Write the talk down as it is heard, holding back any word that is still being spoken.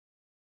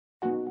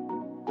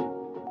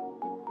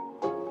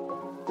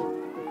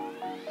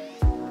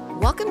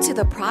Welcome to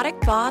the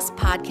Product Boss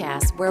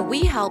Podcast, where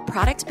we help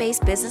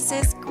product-based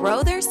businesses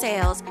grow their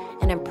sales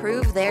and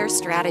improve their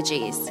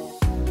strategies.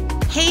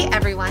 Hey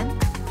everyone,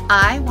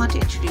 I want to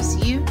introduce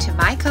you to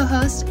my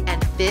co-host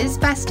and biz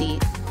bestie,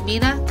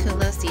 Mina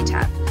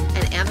Kunlo-Sitep,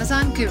 an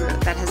Amazon guru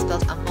that has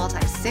built a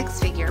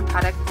multi-six-figure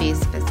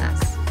product-based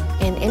business.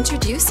 And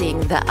introducing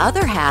the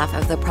other half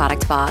of the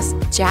Product Boss,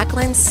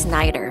 Jacqueline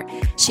Snyder.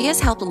 She has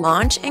helped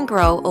launch and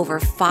grow over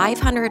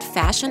 500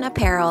 fashion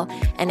apparel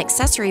and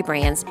accessory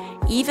brands,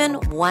 even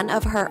one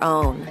of her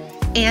own.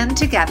 And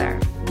together,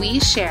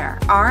 we share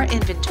our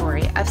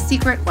inventory of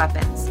secret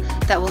weapons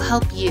that will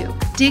help you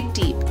dig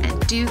deep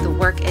and do the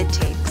work it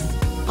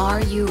takes. Are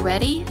you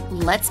ready?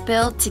 Let's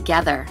build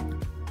together.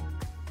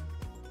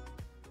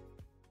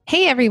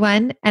 Hey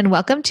everyone, and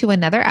welcome to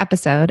another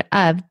episode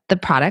of the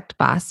Product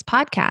Boss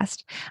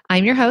Podcast.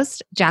 I'm your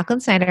host, Jacqueline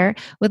Snyder,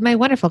 with my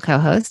wonderful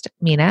co-host,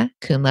 Mina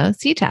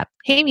Kunlo-Sitep.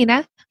 Hey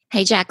Mina.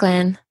 Hey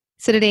Jacqueline.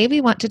 So today we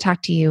want to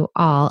talk to you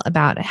all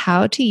about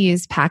how to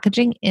use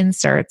packaging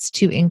inserts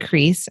to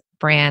increase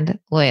brand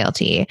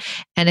loyalty.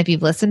 And if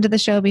you've listened to the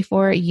show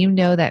before, you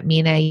know that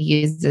Mina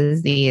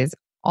uses these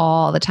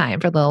all the time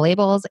for little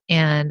labels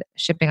and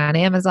shipping on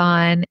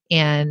Amazon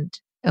and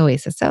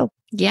Oasis soap.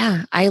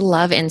 Yeah, I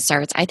love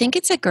inserts. I think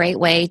it's a great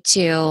way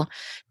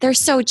they're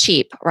so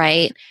cheap,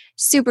 right?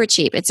 Super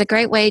cheap. It's a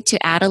great way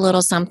to add a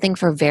little something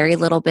for very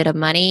little bit of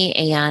money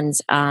and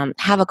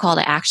have a call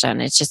to action.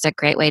 It's just a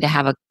great way to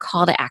have a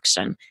call to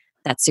action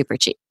that's super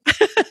cheap.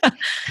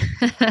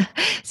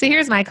 So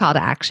here's my call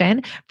to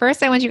action.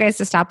 First, I want you guys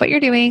to stop what you're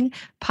doing,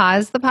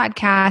 pause the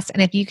podcast,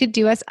 and if you could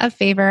do us a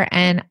favor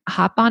and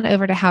hop on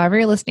over to however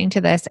you're listening to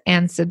this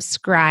and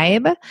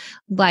subscribe,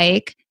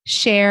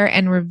 share,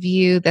 and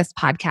review this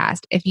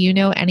podcast. If you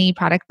know any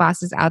product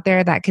bosses out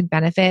there that could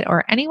benefit,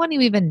 or anyone you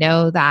even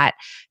know that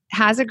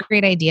has a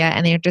great idea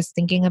and they're just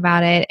thinking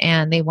about it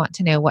and they want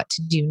to know what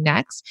to do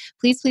next,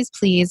 please, please,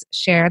 please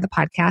share the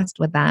podcast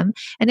with them.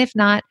 And if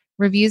not,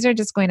 reviews are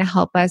just going to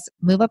help us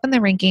move up in the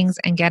rankings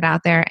and get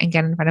out there and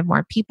get in front of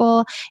more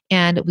people.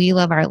 And we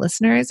love our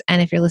listeners.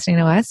 And if you're listening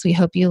to us, we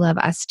hope you love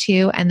us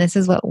too. And this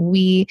is what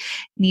we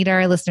need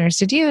our listeners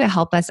to do to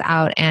help us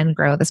out and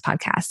grow this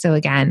podcast. So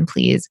again,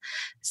 please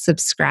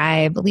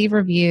subscribe, leave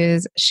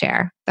reviews,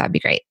 share. That'd be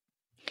great.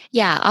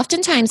 Yeah,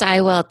 oftentimes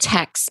I will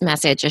text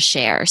message a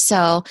share.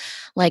 So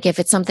like if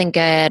it's something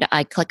good,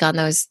 I click on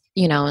those,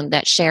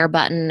 that share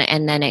button,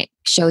 and then it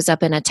shows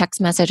up in a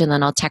text message, and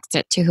then I'll text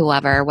it to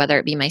whoever, whether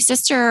it be my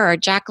sister or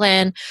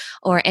Jacqueline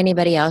or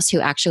anybody else who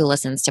actually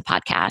listens to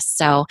podcasts.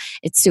 So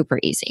it's super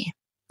easy.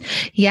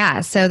 Yeah.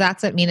 So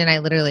that's what Mina and I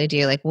literally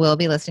do. We'll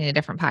be listening to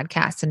different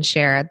podcasts and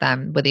share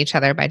them with each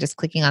other by just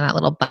clicking on that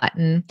little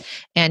button.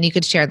 And you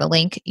could share the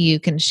link. You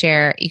can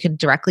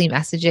directly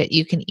message it.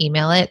 You can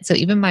email it. So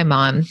even my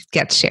mom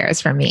gets shares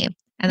from me.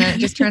 And then it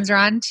just turns her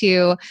on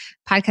to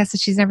podcasts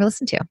that she's never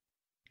listened to.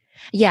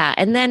 Yeah.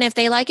 And then if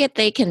they like it,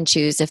 they can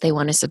choose if they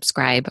want to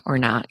subscribe or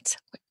not,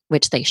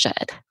 which they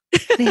should.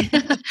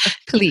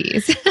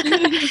 Please.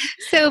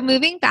 So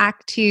moving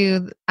back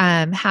to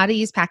how to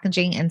use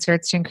packaging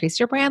inserts to increase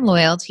your brand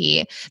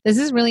loyalty. This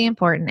is really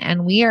important.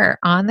 And we are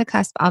on the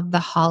cusp of the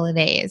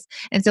holidays.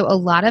 And so a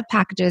lot of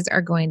packages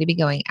are going to be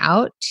going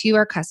out to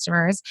our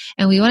customers.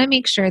 And we want to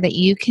make sure that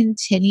you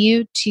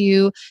continue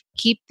to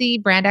keep the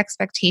brand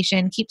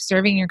expectation, keep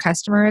serving your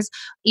customers,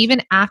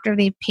 even after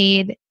they've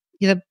paid,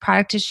 the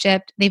product is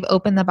shipped, they've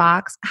opened the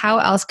box. How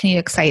else can you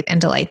excite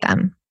and delight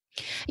them?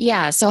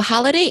 Yeah, so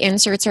holiday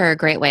inserts are a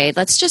great way.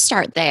 Let's just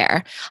start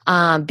there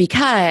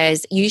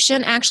because you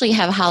shouldn't actually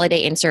have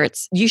holiday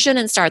inserts. You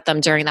shouldn't start them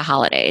during the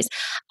holidays.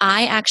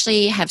 I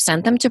actually have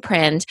sent them to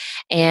print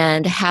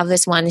and have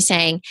this one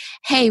saying,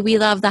 hey, we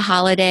love the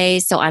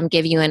holidays, so I'm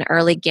giving you an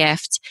early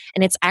gift.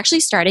 And it's actually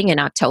starting in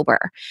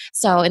October.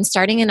 So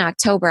starting in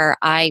October,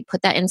 I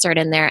put that insert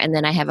in there and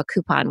then I have a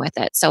coupon with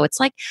it. So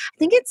it's I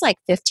think it's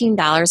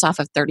 $15 off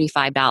of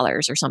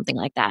 $35 or something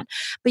like that.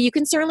 But you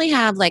can certainly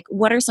have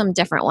what are some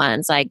different ones?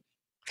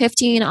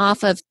 15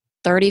 off of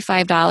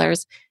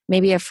 $35,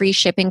 maybe a free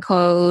shipping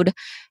code.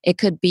 It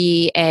could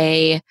be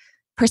a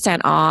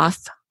 %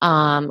 off.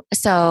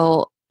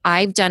 So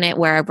I've done it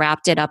where I've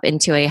wrapped it up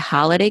into a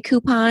holiday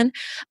coupon,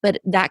 but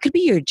that could be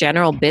your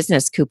general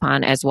business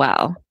coupon as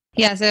well.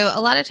 Yeah. So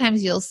a lot of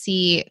times you'll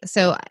see,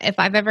 so if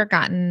I've ever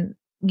gotten,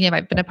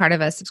 I've been a part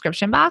of a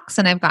subscription box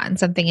and I've gotten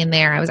something in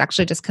there. I was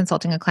actually just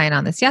consulting a client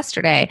on this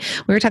yesterday.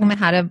 We were talking about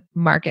how to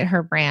market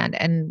her brand,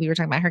 and we were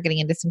talking about her getting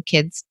into some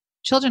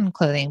children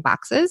clothing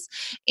boxes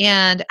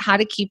and how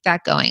to keep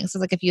that going.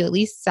 So if you at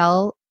least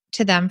sell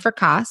to them for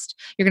cost,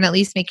 you're going to at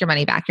least make your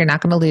money back. You're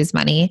not going to lose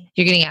money.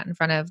 You're getting out in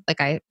front of,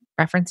 I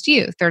referenced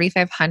you,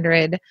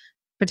 3,500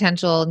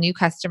 potential new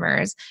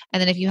customers. And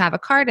then if you have a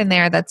card in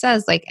there that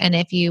says and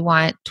if you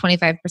want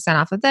 25%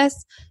 off of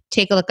this,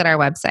 take a look at our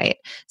website.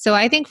 So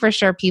I think for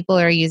sure people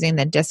are using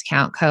the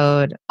discount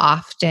code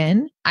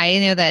often. I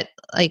know that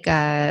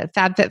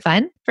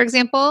FabFitFun, for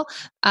example,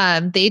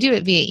 they do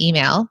it via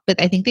email,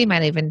 but I think they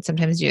might even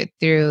sometimes do it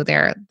through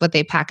what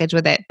they package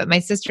with it. But my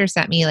sister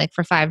sent me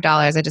for $5,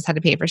 I just had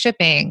to pay for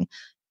shipping,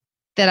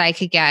 that I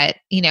could get,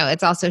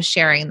 it's also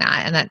sharing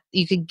that and that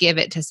you could give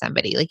it to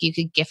somebody, like you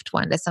could gift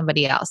one to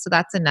somebody else. So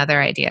that's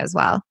another idea as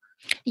well.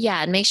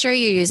 Yeah, and make sure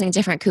you're using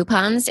different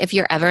coupons. If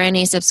you're ever in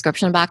any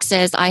subscription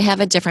boxes, I have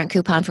a different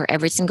coupon for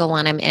every single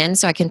one I'm in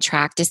so I can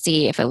track to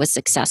see if it was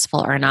successful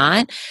or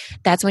not.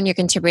 That's when you're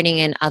contributing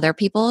in other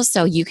people's.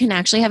 So you can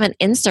actually have an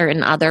insert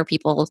in other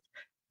people's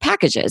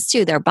packages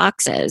too, their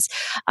boxes.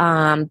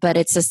 But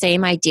it's the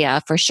same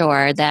idea for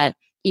sure that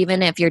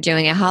even if you're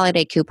doing a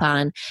holiday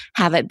coupon,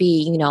 have it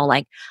be,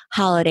 like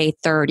holiday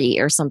 30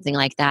 or something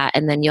like that.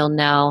 And then you'll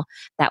know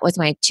that was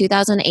my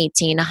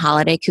 2018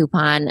 holiday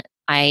coupon.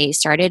 I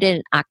started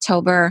in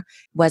October.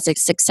 Was it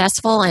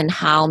successful and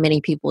how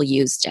many people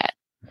used it?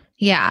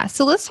 Yeah.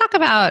 So let's talk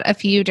about a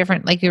few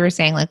different, like you were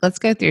saying, like let's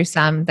go through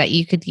some that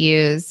you could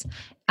use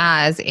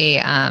as a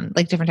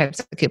like different types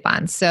of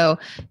coupons. So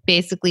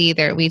basically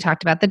there we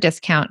talked about the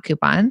discount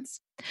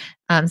coupons,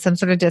 some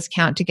sort of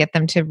discount to get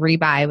them to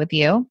rebuy with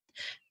you.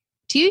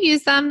 Do you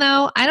use them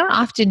though? I don't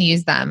often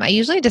use them. I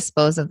usually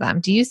dispose of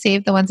them. Do you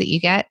save the ones that you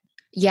get?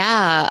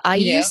 Yeah, I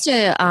used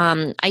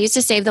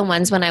to save the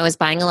ones when I was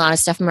buying a lot of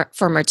stuff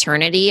for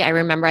maternity. I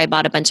remember I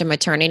bought a bunch of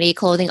maternity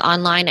clothing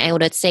online. I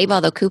would save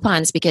all the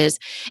coupons because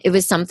it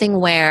was something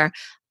where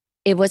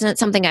it wasn't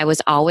something I was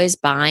always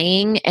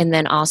buying. And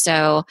then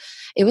also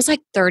it was like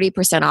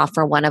 30% off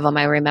for one of them.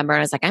 I remember I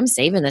was like, I'm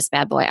saving this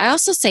bad boy. I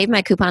also save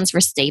my coupons for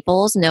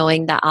Staples,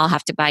 knowing that I'll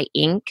have to buy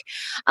ink.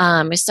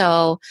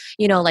 So,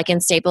 like in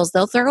Staples,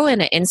 they'll throw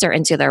in an insert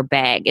into their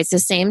bag. It's the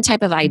same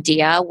type of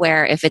idea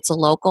where if it's a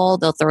local,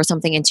 they'll throw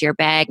something into your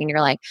bag and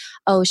you're like,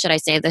 oh, should I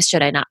save this?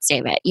 Should I not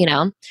save it?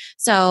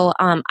 So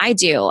I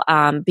do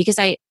because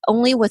I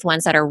only with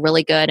ones that are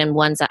really good and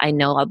ones that I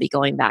know I'll be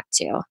going back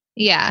to.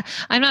 Yeah,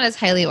 I'm not as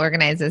highly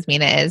organized as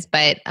Mina is,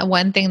 but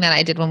one thing that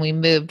I did when we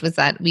moved was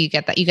that you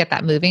get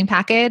that moving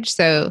package.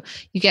 So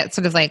you get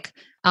sort of like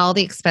all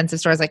the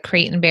expensive stores like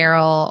Crate and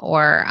Barrel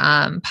or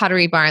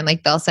Pottery Barn,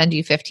 like they'll send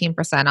you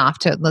 15% off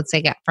to, let's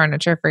say, get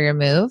furniture for your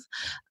move.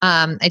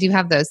 I do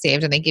have those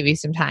saved and they give you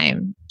some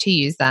time to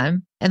use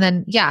them. And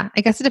then, yeah,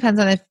 I guess it depends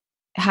on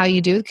how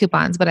you do with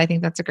coupons, but I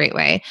think that's a great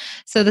way.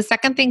 So the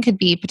second thing could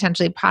be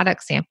potentially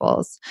product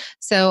samples.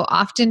 So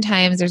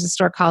oftentimes there's a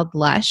store called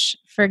Lush,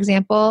 for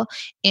example,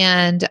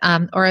 and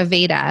or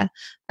Aveda.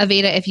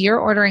 Aveda, if you're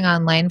ordering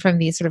online from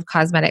these sort of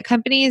cosmetic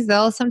companies,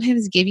 they'll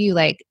sometimes give you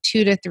like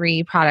 2 to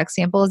 3 product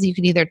samples. You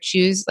could either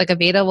choose, like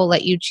Aveda will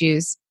let you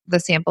choose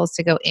the samples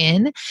to go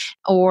in,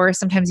 or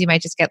sometimes you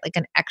might just get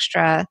like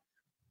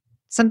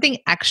something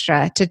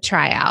extra to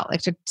try out,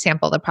 like to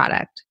sample the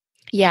product.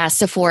 Yeah,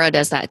 Sephora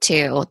does that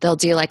too. They'll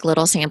do like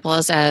little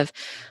samples of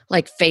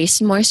like face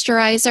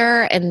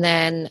moisturizer and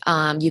then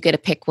you get to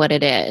pick what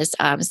it is.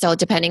 So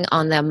depending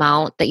on the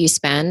amount that you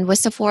spend with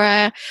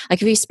Sephora,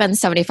 like if you spend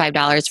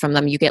 $75 from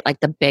them, you get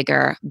like the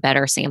bigger,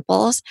 better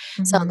samples.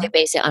 Mm-hmm. So they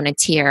base it on a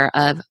tier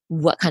of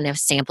what kind of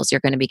samples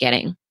you're going to be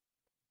getting.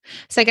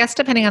 So I guess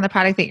depending on the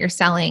product that you're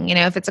selling,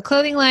 if it's a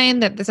clothing line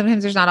that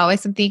sometimes there's not always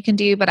something you can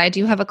do, but I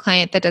do have a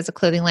client that does a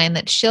clothing line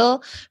that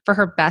for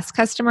her best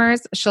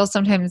customers, she'll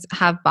sometimes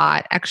have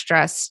bought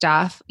extra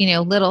stuff,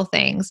 little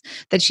things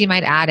that she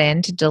might add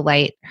in to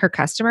delight her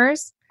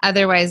customers.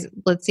 Otherwise,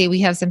 let's say we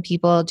have some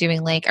people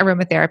doing like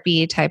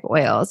aromatherapy type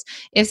oils.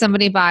 If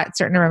somebody bought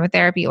certain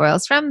aromatherapy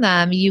oils from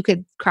them, you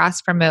could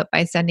cross promote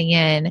by sending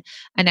in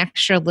an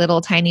extra little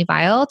tiny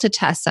vial to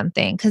test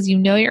something because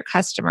your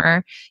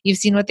customer, you've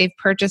seen what they've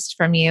purchased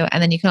from you,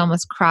 and then you can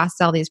almost cross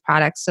sell these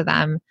products to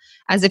them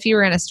as if you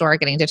were in a store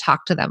getting to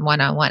talk to them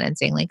one-on-one and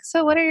saying like,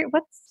 so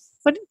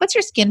what's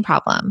your skin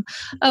problem?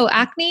 Oh,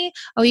 acne?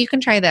 Oh, you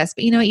can try this,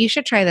 but you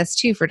should try this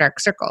too for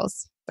dark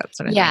circles. That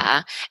sort of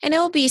thing. And it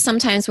will be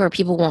sometimes where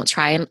people won't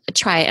try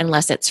it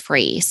unless it's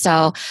free.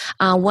 So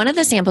one of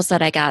the samples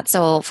that I got,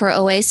 so for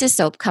Oasis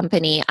Soap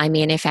Company, I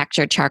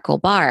manufactured charcoal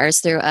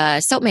bars through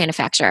a soap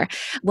manufacturer.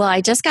 Well,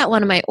 I just got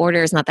one of my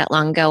orders not that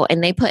long ago,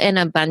 and they put in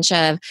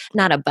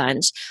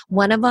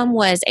one of them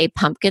was a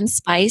pumpkin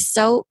spice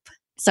soap.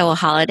 So a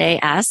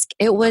holiday-esque.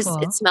 Cool.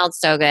 It smelled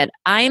so good.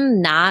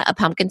 I'm not a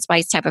pumpkin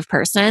spice type of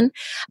person,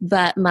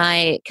 but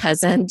my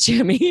cousin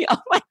Jimmy,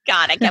 oh my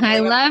God, I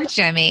love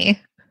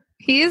Jimmy.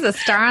 He is a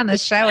star on the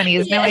show and he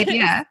has no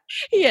idea.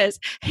 He is.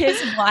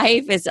 His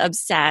wife is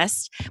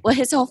obsessed. Well,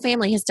 his whole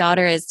family, his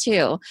daughter is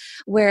too,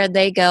 where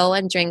they go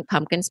and drink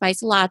pumpkin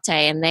spice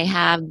latte and they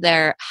have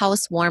their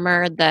house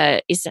warmer,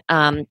 the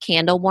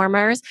candle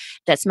warmers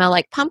that smell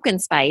like pumpkin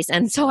spice.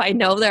 And so I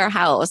know their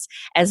house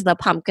as the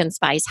pumpkin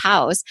spice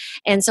house.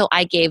 And so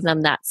I gave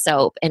them that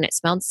soap and it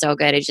smelled so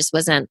good. It just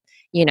wasn't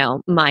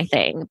my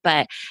thing.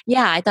 But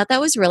yeah, I thought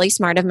that was really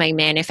smart of my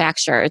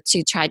manufacturer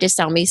to try to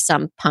sell me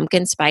some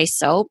pumpkin spice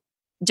soap.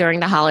 during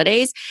the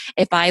holidays.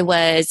 If I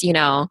was,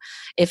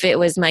 if it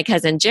was my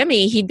cousin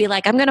Jimmy, he'd be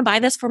like, I'm going to buy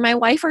this for my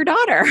wife or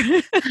daughter.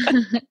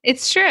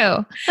 It's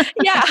true.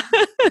 Yeah.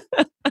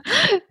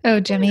 Oh,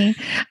 Jimmy.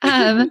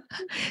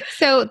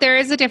 So there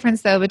is a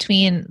difference though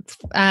between,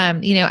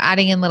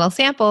 adding in little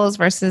samples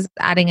versus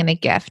adding in a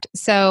gift.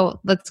 So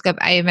let's go.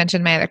 I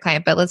mentioned my other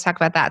client, but let's talk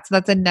about that. So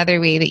that's another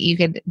way that you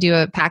could do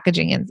a package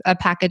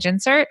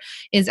insert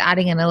is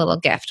adding in a little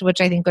gift,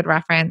 which I think would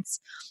reference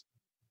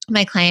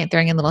my client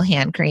throwing in little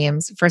hand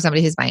creams for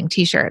somebody who's buying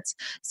t-shirts.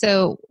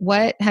 So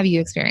what have you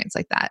experienced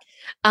like that?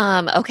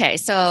 Okay,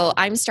 so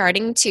I'm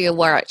starting to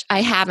work.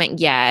 I haven't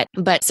yet,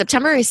 but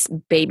September is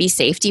baby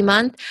safety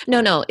month.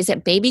 No, is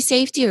it baby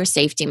safety or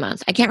safety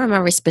month? I can't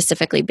remember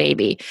specifically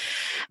baby,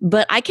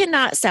 but I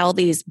cannot sell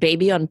these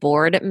baby on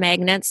board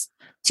magnets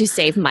to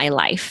save my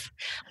life.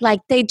 Like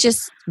they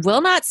just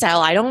will not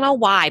sell. I don't know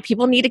why.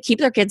 People need to keep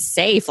their kids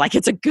safe. Like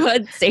it's a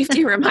good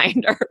safety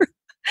reminder.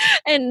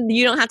 And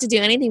you don't have to do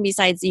anything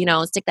besides,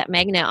 stick that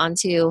magnet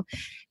onto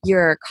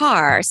your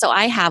car. So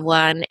I have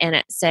one and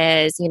it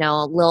says,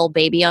 little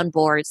baby on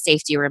board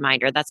safety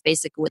reminder. That's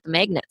basically what the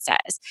magnet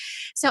says.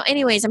 So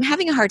anyways, I'm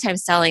having a hard time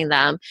selling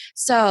them.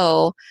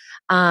 So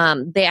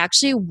they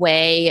actually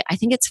weigh,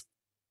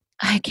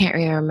 I can't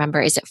really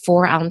remember. Is it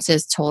 4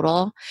 ounces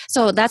total?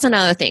 So that's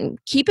another thing.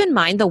 Keep in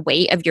mind the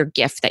weight of your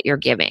gift that you're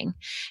giving.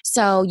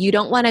 So you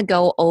don't want to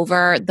go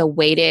over the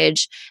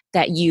weightage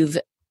that you've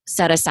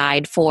set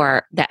aside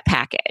for that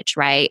package,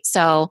 right?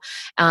 So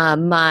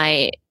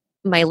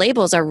my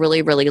labels are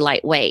really, really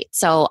lightweight.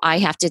 So I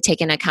have to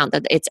take into account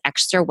that it's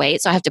extra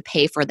weight. So I have to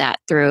pay for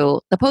that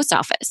through the post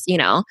office,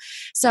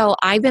 So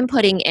I've been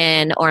putting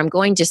in, or I'm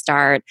going to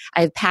start,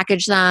 I've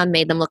packaged them,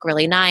 made them look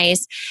really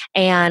nice.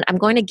 And I'm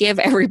going to give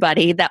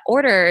everybody that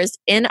orders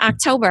in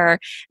October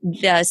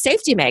the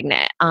safety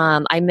magnet.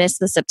 I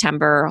missed the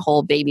September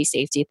whole baby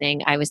safety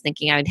thing. I was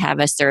thinking I'd have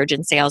a surge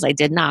in sales. I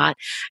did not.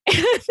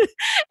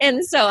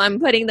 And so I'm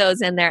putting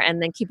those in there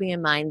and then keeping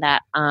in mind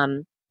that,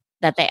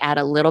 that they add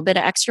a little bit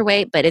of extra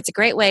weight, but it's a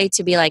great way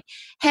to be like,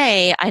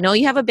 hey, I know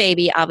you have a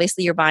baby.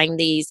 Obviously, you're buying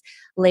these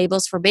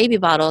labels for baby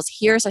bottles.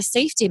 Here's a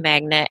safety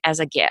magnet as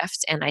a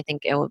gift. And I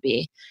think it will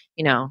be,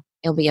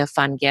 it'll be a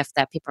fun gift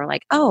that people are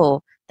like,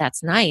 oh,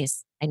 that's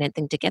nice. I didn't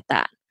think to get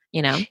that,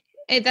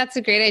 That's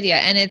a great idea.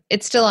 And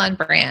it's still on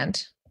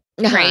brand.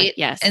 Right.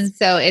 Yes. And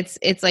so it's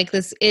like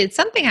this, it's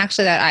something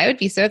actually that I would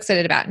be so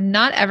excited about.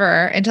 Not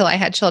ever until I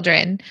had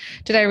children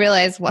did I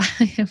realize why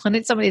I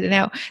wanted somebody to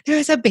know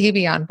there's a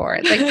baby on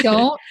board. Like,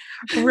 don't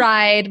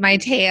ride my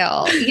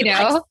tail,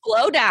 like,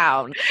 slow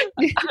down.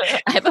 I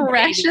have a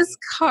precious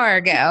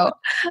cargo,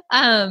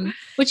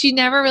 which you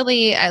never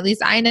really, at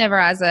least I never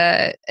as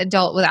a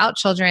adult without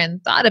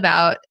children thought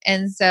about.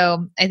 And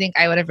so I think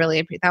I would have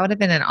that would have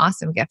been an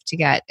awesome gift to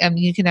get.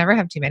 You can never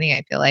have too many,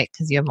 I feel like,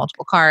 because you have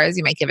multiple cars.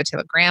 You might give it to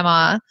a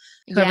grandma,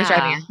 whoever's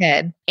driving your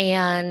kid.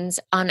 And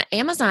on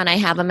Amazon, I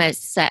have them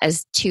set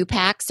as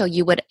 2-packs. So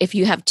you would, if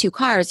you have 2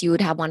 cars, you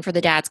would have one for the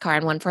dad's car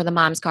and one for the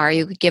mom's car.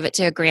 You could give it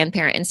to a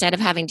grandparent instead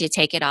of having to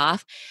take it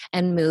off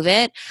and move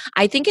it.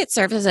 I think it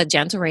serves as a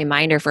gentle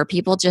reminder for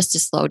people just to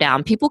slow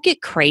down. People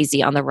get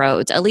crazy on the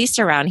roads, at least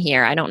around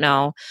here. I don't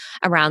know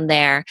around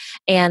there.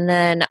 And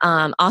then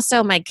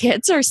also my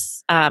kids are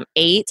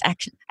 8.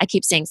 Actually, I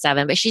keep saying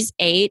 7, but she's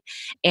 8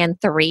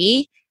 and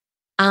 3.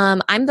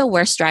 I'm the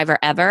worst driver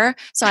ever.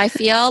 So I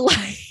feel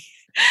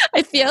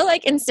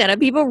like instead of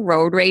people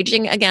road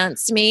raging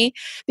against me,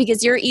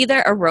 because you're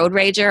either a road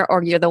rager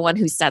or you're the one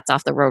who sets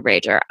off the road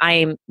rager.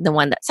 I'm the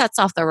one that sets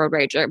off the road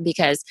rager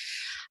because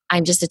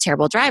I'm just a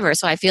terrible driver.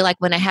 So I feel like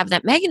when I have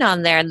that Megan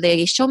on there,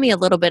 they show me a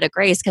little bit of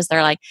grace because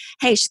they're like,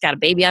 hey, she's got a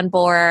baby on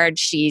board.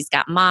 She's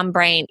got mom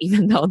brain,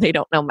 even though they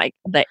don't know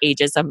the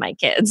ages of my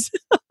kids.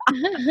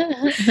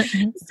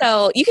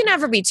 So you can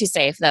never be too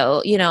safe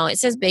though. It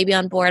says baby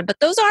on board, but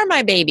those are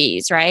my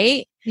babies,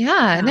 right?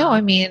 Yeah. No, I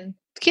mean,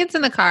 kids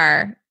in the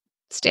car,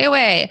 stay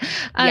away.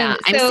 Yeah,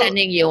 I'm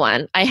sending you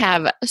one. I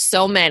have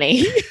so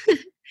many.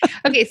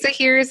 Okay,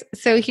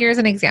 so here's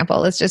an example.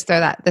 Let's just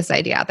throw this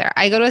idea out there.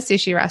 I go to a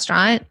sushi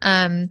restaurant.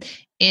 I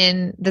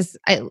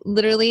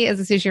literally is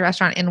a sushi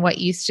restaurant in what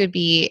used to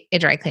be a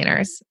dry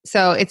cleaners.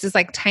 So it's this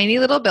like tiny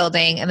little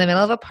building in the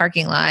middle of a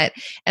parking lot.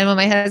 And when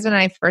my husband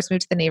and I first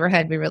moved to the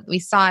neighborhood, we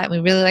saw it and we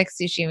really liked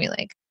sushi and we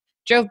like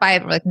drove by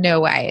it. We're like, no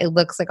way. It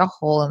looks like a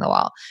hole in the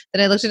wall.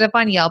 Then I looked it up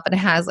on Yelp and it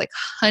has like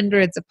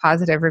hundreds of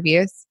positive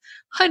reviews.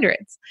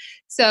 Hundreds.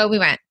 So we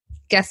went.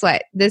 Guess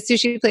what? This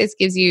sushi place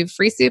gives you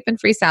free soup and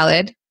free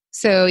salad.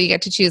 So you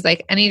get to choose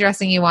like any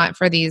dressing you want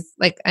for these,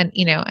 like an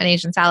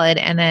Asian salad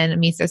and then a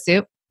miso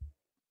soup.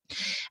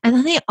 And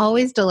then they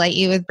always delight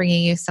you with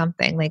bringing you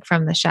something like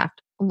from the chef,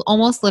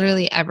 almost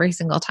literally every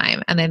single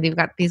time. And then they've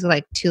got these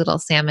like 2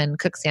 little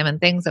cooked salmon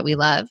things that we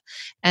love,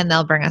 and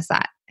they'll bring us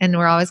that. And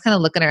we're always kind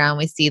of looking around.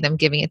 We see them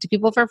giving it to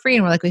people for free.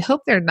 And we're like, we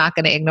hope they're not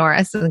going to ignore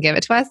us and give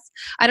it to us.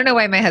 I don't know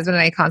why my husband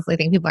and I constantly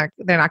think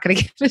they're not going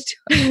to give it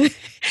to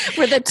us.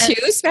 We're the 2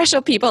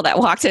 special people that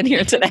walked in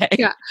here today.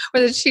 Yeah.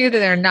 We're the 2 that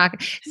they're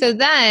not. So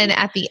then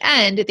at the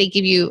end, they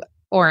give you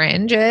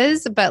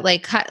oranges, but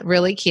like cut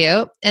really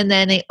cute. And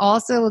then they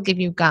also will give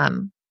you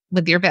gum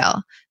with your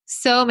bill.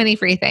 So many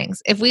free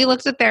things. If we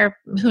looked at their,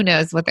 who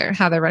knows what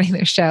how they're running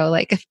their show,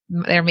 like if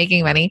they're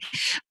making money,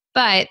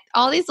 but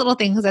all these little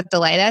things that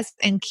delight us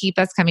and keep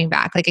us coming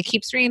back. Like it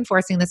keeps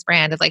reinforcing this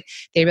brand of like,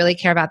 they really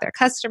care about their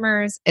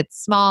customers.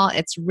 It's small,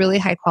 it's really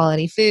high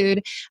quality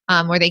food,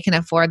 where they can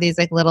afford these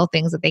like little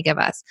things that they give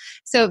us.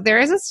 So there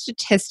is a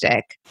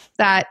statistic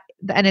that,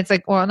 and it's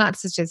like, well, not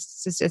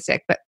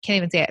statistic, but can't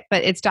even say it,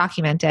 but it's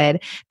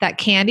documented that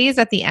candies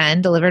at the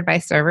end delivered by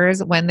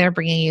servers when they're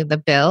bringing you the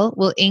bill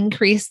will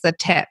increase the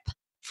tip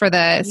for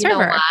the server. You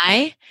know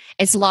why?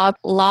 It's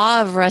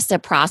law of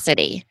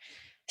reciprocity.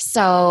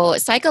 So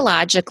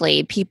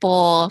psychologically,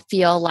 people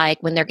feel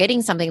like when they're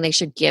getting something, they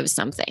should give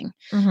something.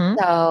 Mm-hmm.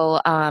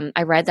 So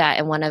I read that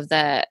in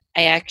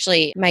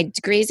my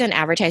degree's in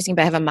advertising,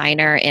 but I have a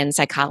minor in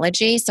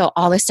psychology. So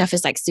all this stuff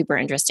is like super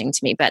interesting to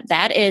me. But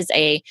that is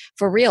a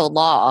for real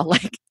law,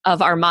 like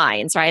of our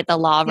minds, right? The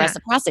law of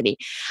reciprocity.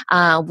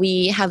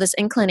 We have this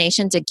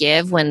inclination to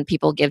give when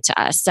people give to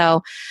us.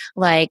 So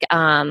like,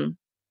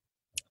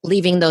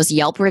 leaving those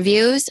Yelp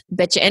reviews,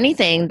 bet you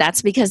anything,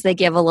 that's because they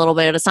give a little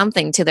bit of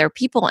something to their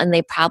people and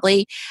they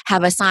probably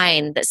have a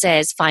sign that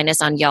says find us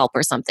on Yelp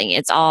or something.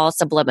 It's all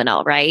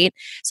subliminal, right?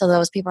 So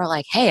those people are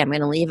like, hey, I'm going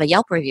to leave a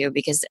Yelp review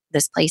because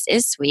this place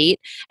is sweet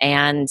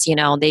and,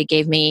 they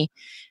gave me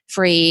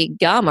free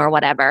gum or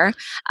whatever.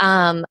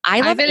 I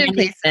love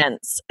Andy's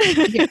mints.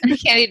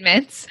 Candied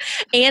mints.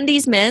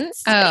 Andy's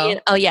mints.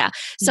 Oh yeah.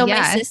 So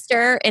my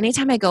sister,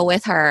 anytime I go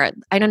with her,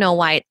 I don't know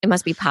why it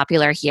must be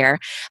popular here,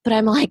 but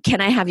I'm like,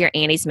 can I have your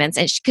Andy's mints?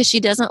 And because she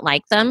doesn't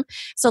like them,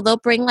 so they'll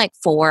bring like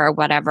 4 or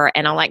whatever,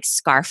 and I'll like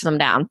scarf them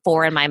down,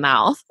 4 in my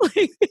mouth.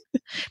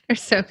 They're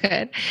so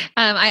good.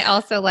 I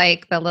also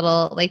like the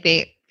little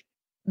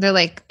they're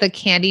like the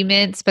candy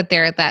mints, but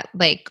they're that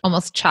like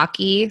almost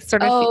chalky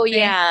sort of. Oh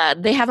yeah.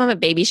 They have them at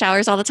baby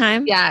showers all the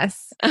time.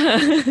 Yes.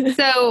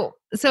 So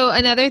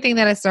another thing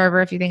that a server,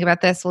 if you think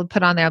about this, will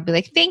put on there, will be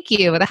like, thank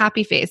you with a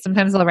happy face.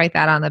 Sometimes they'll write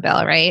that on the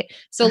bill, right?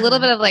 So a little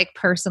bit of like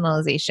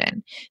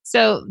personalization.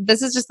 So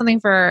this is just something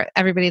for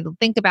everybody to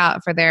think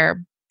about for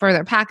their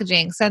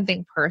packaging,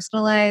 something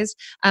personalized.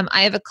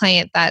 I have a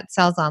client that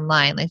sells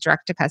online, like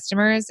direct to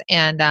customers,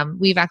 and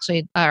we've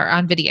actually are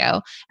on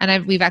video,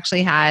 and we've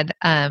actually had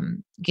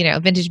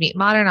Vintage Meat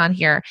Modern on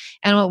here.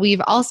 And what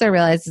we've also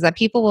realized is that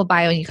people will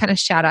buy when you kind of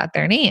shout out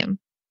their name.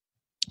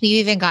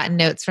 We've even gotten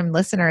notes from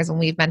listeners when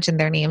we've mentioned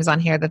their names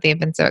on here that they've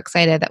been so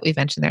excited that we've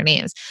mentioned their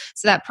names.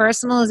 So that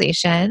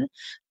personalization,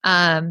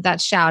 that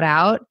shout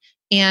out,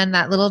 and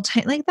that little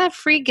like that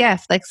free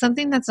gift, like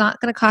something that's not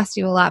going to cost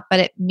you a lot,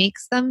 but it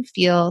makes them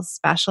feel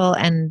special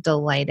and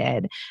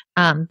delighted.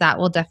 That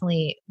will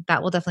definitely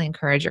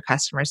encourage your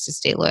customers to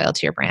stay loyal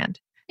to your brand.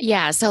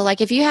 Yeah. So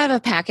like if you have a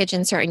package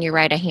insert and you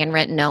write a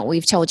handwritten note,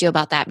 we've told you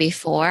about that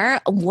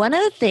before. One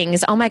of the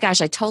things, oh my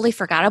gosh, I totally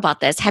forgot about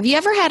this. Have you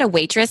ever had a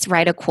waitress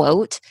write a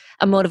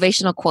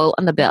motivational quote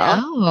on the bill?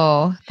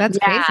 Oh, that's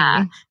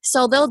crazy.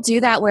 So they'll do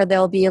that where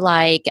they'll be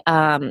like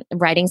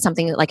writing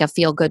something like a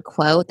feel-good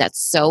quote that's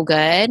so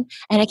good.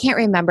 And I can't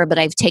remember, but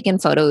I've taken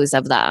photos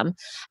of them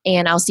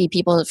and I'll see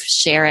people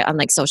share it on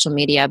like social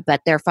media,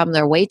 but they're from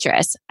their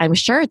waitress. I'm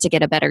sure to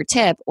get a better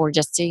tip or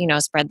just to,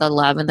 spread the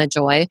love and the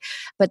joy.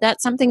 But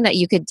that's something that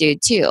you could do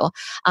too.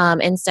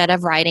 Instead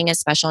of writing a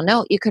special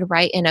note, you could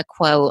write in a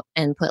quote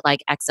and put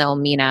like XO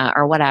Mina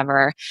or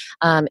whatever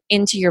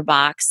into your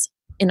box,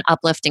 an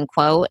uplifting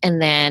quote,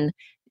 and then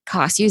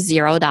cost you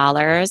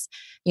 $0,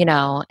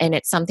 and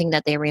it's something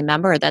that they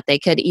remember that they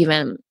could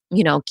even,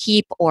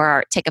 keep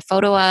or take a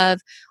photo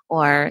of,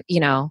 or,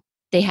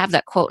 they have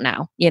that quote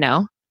now,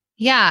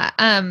 Yeah.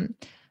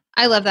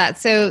 I love that.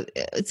 So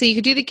you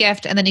could do the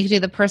gift and then you could do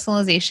the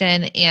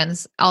personalization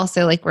and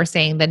also like we're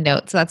saying the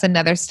note. So that's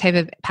another type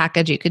of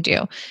package you could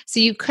do. So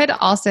you could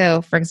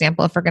also, for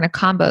example, if we're going to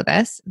combo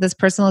this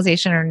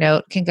personalization or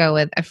note can go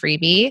with a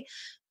freebie.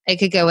 It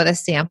could go with a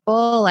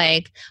sample.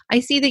 Like I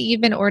see that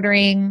you've been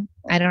ordering,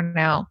 I don't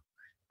know,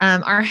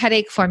 our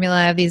headache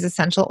formula of these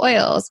essential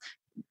oils.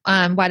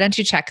 Why don't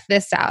you check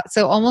this out?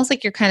 So almost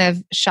like you're kind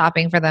of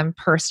shopping for them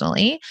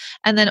personally,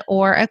 and then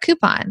or a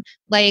coupon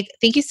like,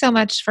 thank you so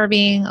much for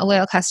being a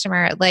loyal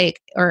customer,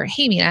 or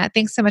hey Mina,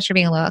 thanks so much for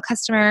being a loyal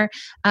customer.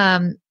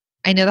 I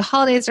know the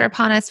holidays are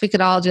upon us. We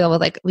could all deal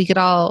with we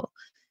all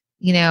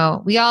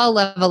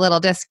love a little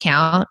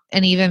discount,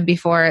 and even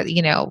before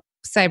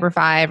Cyber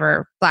 5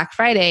 or Black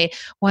Friday,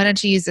 why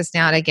don't you use this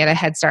now to get a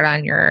head start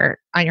on your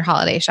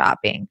holiday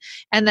shopping?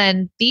 And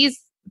then these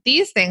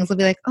things will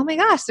be like, oh my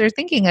gosh, they're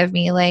thinking of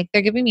me. Like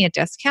they're giving me a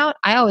discount.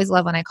 I always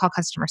love when I call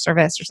customer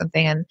service or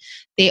something and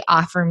they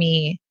offer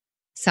me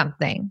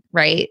something,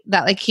 right?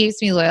 That like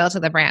keeps me loyal to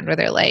the brand, where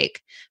they're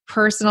like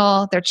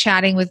personal, they're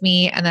chatting with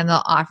me, and then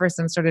they'll offer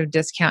some sort of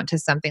discount to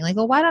something like,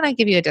 well, why don't I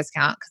give you a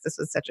discount? Because this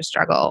was such a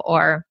struggle.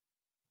 Or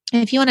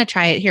if you want to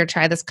try it here,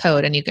 try this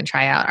code and you can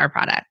try out our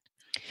product.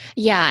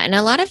 Yeah. And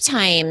a lot of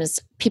times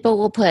people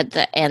will put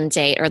the end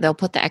date or they'll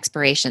put the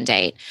expiration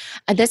date.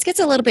 This gets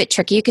a little bit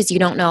tricky because you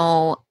don't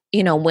know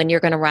when you're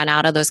going to run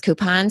out of those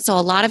coupons. So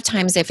a lot of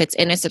times if it's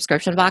in a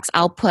subscription box,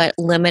 I'll put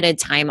limited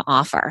time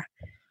offer.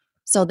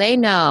 So they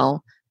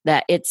know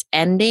that it's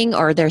ending,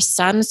 or there's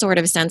some sort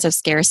of sense of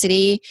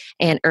scarcity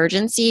and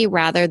urgency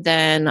rather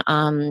than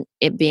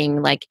it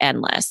being like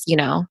endless,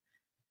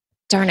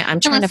 Darn it, I'm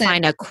trying to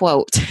find a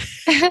quote.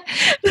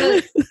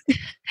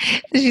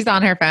 She's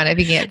on her phone if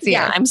you can't see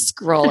her. Yeah, I'm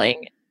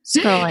scrolling.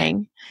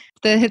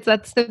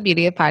 That's the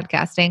beauty of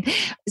podcasting.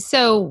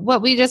 So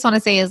what we just want to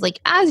say is,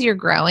 like, as you're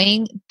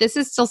growing, this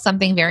is still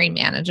something very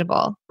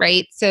manageable,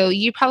 right? So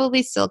you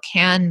probably still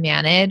can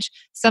manage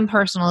some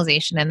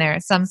personalization in there,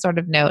 some sort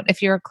of note.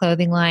 If you're a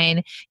clothing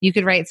line, you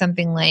could write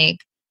something like,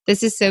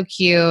 this is so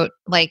cute,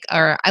 like,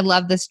 or I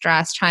love this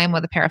dress, try them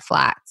with a pair of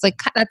flats. Like,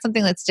 that's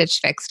something that Stitch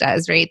Fix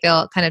does, right?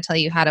 They'll kind of tell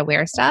you how to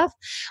wear stuff.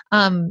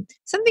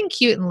 Something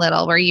cute and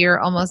little where you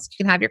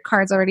can have your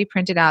cards already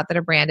printed out that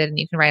are branded and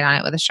you can write on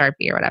it with a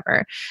Sharpie or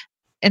whatever.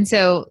 And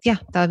so, yeah,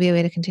 that would be a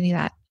way to continue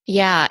that.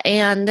 Yeah.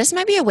 And this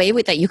might be a way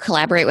that you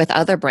collaborate with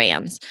other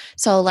brands.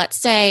 So let's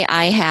say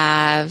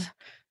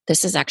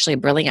this is actually a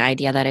brilliant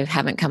idea that I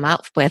haven't come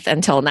up with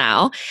until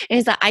now,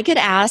 is that I could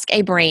ask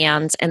a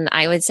brand and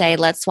I would say,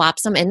 let's swap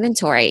some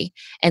inventory.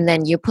 And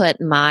then you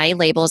put my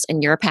labels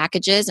in your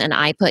packages and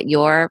I put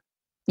your,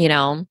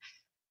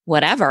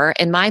 whatever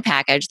in my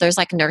package. There's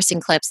like nursing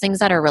clips, things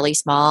that are really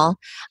small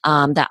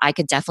that I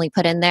could definitely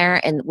put in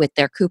there and with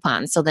their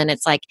coupons. So then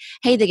it's like,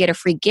 hey, they get a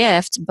free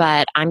gift,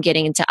 but I'm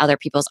getting into other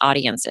people's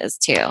audiences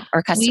too,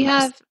 or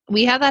customers.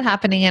 We have that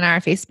happening in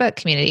our Facebook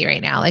community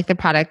right now, like the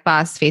Product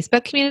Boss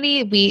Facebook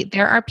community.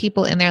 There are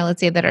people in there, let's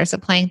say, that are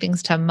supplying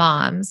things to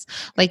moms,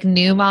 like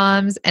new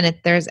moms, and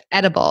there's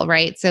edible,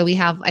 right? So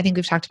I think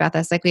we've talked about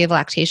this, like we have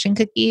lactation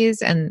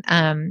cookies and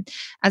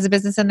as a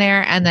business in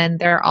there. And then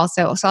there are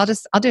also, so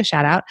I'll do a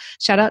shout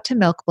out to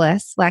Milk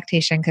Bliss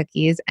lactation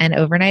cookies and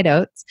overnight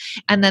oats.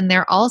 And then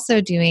they're also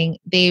doing,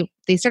 they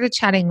started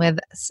chatting with,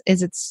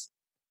 is it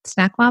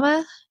Snack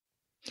Mama?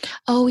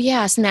 Oh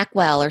yeah,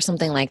 Snackwell or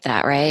something like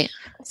that, right?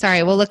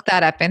 Sorry, we'll look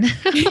that up and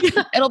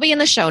it'll be in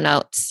the show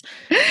notes.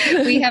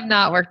 We have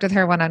not worked with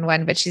her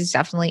one-on-one, but she's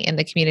definitely in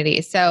the community.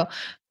 So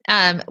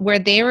where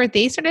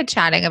they started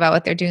chatting about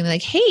what they're doing,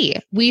 like, hey,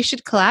 we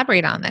should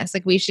collaborate on this.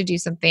 Like, we should do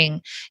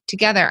something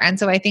together. And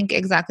so I think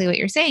exactly what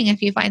you're saying,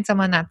 if you find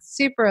someone that's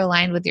super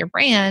aligned with your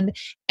brand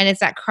and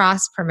it's that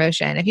cross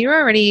promotion, if you're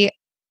already,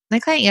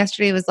 my client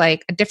yesterday was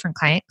like a different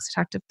client, because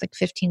I talked to like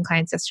 15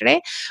 clients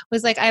yesterday,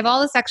 was like, I have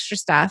all this extra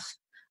stuff.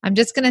 I'm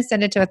just going to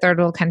send it to a third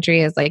world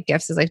country as like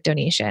gifts, as like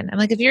donation. I'm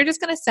like, if you're just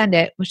going to send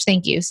it, which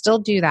thank you, still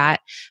do that.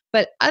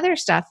 But other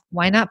stuff,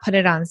 why not put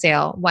it on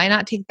sale? Why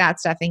not take that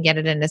stuff and get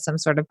it into some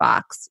sort of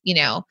box?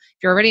 If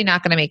you're already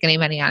not going to make any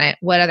money on it,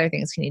 what other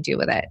things can you do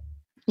with it?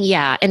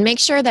 Yeah. And make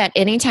sure that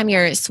anytime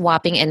you're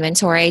swapping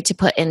inventory to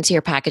put into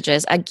your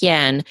packages,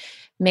 again,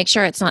 make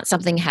sure it's not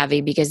something heavy,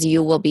 because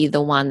you will be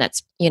the one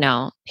that's,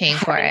 paying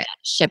for it,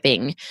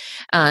 shipping,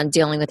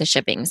 dealing with the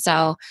shipping.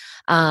 So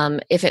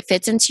if it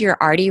fits into your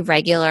already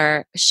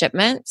regular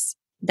shipments,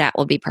 that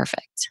will be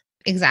perfect.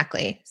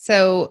 Exactly.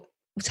 So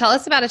tell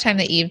us about a time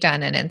that you've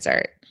done an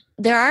insert.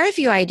 There are a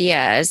few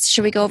ideas.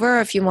 Should we go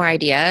over a few more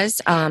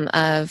ideas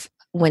of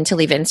when to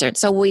leave inserts?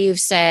 So we've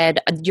said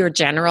your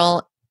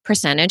general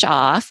percentage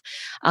off,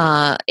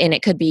 and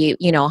it could be,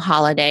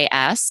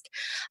 holiday-esque.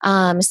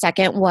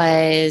 Second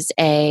was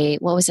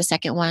what was the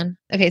second one?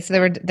 Okay, so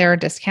there were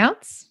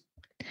discounts.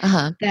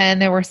 Then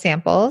there were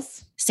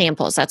samples.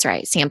 Samples, that's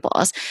right,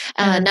 samples.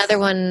 Another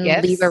one,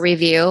 gifts. Leave a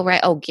review, right?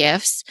 Oh,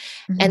 gifts.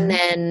 Mm-hmm. And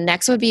then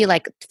next would be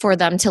like for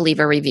them to leave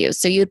a review.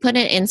 So you'd put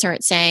an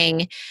insert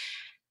saying,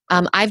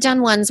 I've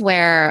done ones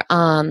where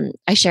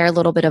I share a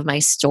little bit of my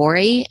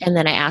story and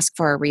then I ask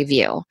for a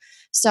review.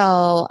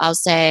 So I'll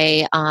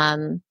say,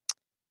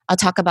 I'll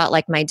talk about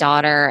like my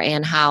daughter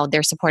and how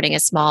they're supporting a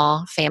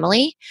small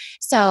family.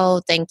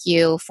 So thank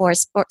you for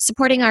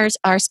supporting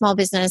our small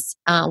business.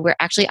 We're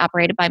actually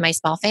operated by my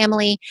small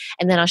family.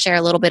 And then I'll share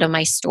a little bit of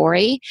my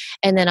story.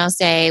 And then I'll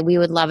say, we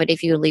would love it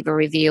if you would leave a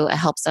review. It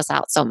helps us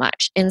out so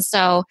much. And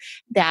so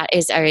that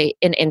is an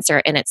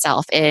insert in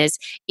itself, is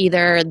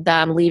either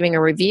them leaving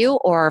a review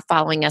or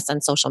following us on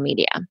social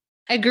media.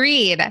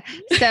 Agreed.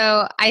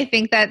 So I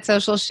think that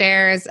social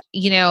shares,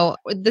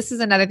 this is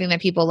another thing that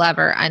people love,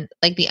 are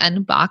like the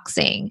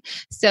unboxing.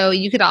 So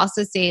you could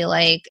also say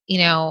like,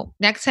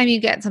 next time you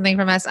get something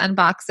from us,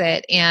 unbox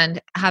it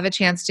and have a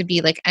chance to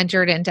be like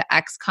entered into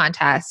X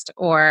contest,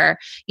 or,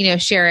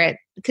 share it,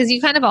 because you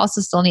kind of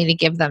also still need to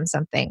give them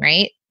something,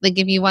 right? Like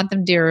if you want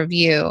them to do a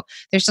review,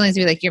 there still needs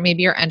to be like,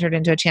 maybe you're entered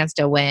into a chance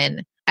to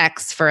win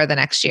X for the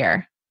next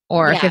year,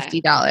 or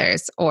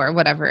 $50 or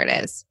whatever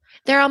it is.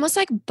 They're almost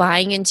like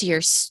buying into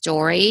your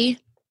story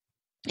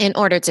in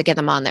order to get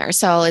them on there.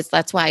 So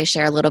that's why I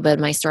share a little bit of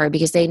my story,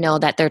 because they know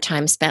that their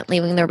time spent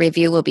leaving the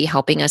review will be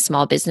helping a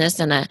small business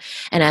and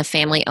a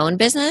family-owned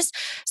business.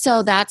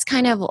 So that's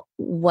kind of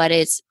where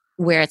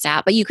it's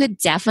at. But you could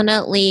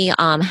definitely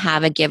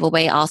have a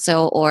giveaway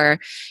also, or,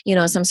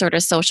 some sort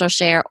of social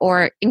share,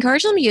 or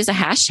encourage them to use a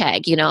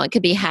hashtag. It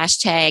could be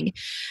hashtag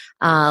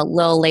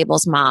Little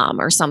Labels Mom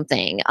or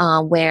something,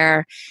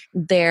 where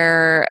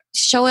they're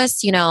show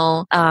us,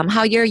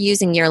 how you're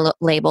using your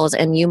labels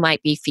and you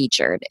might be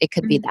featured. It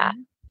could be that.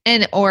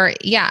 And, or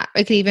yeah,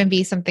 it could even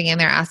be something in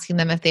there asking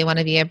them if they want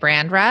to be a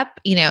brand rep,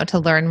 to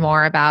learn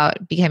more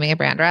about becoming a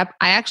brand rep.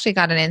 I actually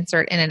got an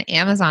insert in an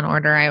Amazon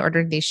order. I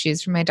ordered these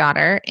shoes for my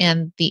daughter,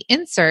 and the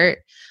insert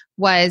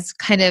was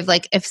kind of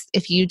like,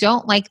 if you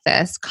don't like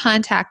this,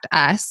 contact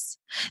us.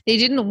 They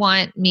didn't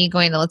want me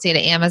going to, let's say, to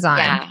Amazon.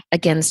 Yeah,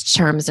 against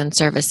terms and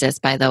services,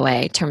 by the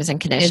way, terms and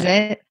conditions. Is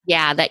it?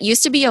 Yeah, that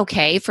used to be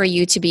okay for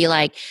you to be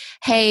like,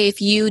 hey,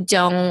 if you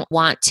don't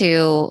want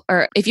to,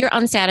 or if you're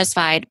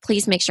unsatisfied,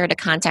 please make sure to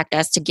contact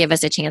us to give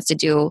us a chance to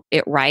do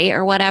it right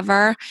or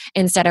whatever,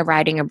 instead of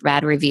writing a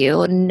bad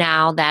review.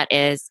 Now that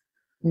is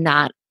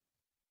not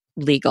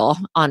legal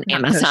on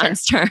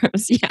Amazon's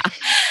terms. Yeah.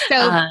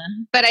 So,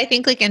 but I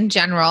think like in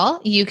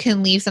general, you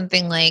can leave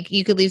something like,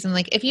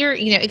 if you're,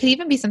 it could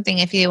even be something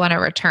if you want to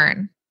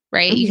return,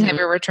 right? You can have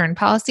a return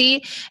policy,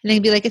 and they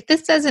can be like, if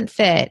this doesn't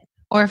fit,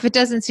 or if it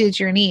doesn't suit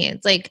your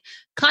needs, like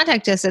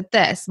contact us at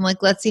this, and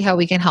like, let's see how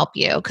we can help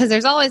you. Cause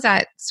there's always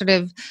that sort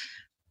of,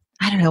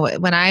 I don't know,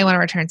 when I want to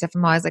return stuff,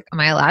 I'm always like, am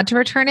I allowed to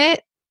return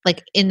it?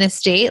 Like in this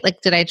state,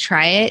 like, did I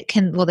try it?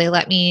 Will they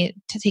let me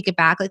to take it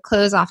back? Like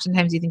clothes,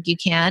 oftentimes you think you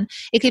can.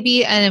 It could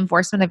be an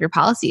enforcement of your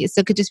policies. So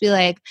it could just be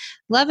like,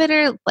 love it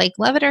or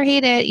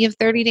hate it. You have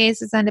 30 days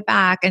to send it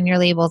back and your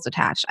label's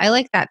attached. I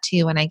like that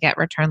too. When I get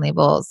return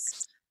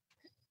labels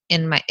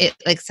it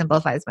like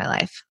simplifies my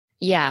life.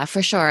 Yeah,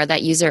 for sure.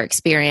 That user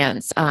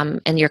experience,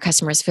 and your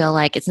customers feel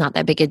like it's not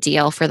that big a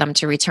deal for them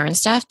to return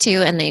stuff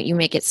too, and you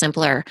make it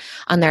simpler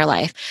on their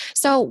life.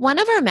 So one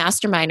of our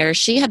masterminders,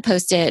 she had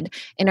posted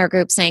in our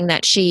group saying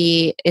that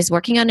she is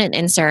working on an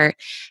insert,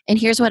 and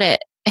here's what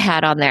it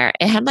had on there.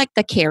 It had like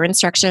the care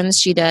instructions.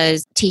 She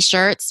does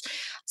t-shirts.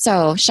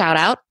 So shout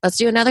out, let's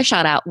do another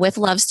shout out with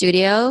Love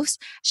Studios.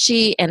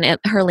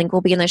 Her link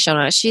will be in the show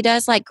notes. She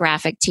does like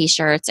graphic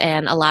t-shirts,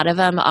 and a lot of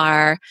them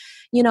are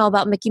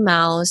about Mickey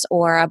Mouse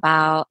or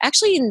about,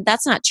 actually,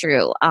 that's not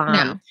true.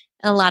 No.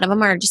 A lot of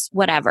them are just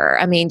whatever.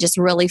 I mean, just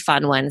really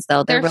fun ones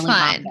though. They're really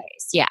fun.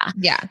 Yeah.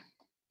 Yeah.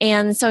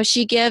 And so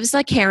she gives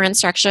like care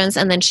instructions,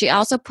 and then she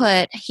also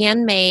put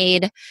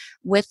handmade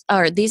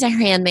these are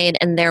handmade,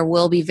 and there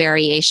will be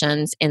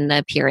variations in the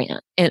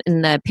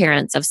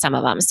appearance of some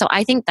of them. So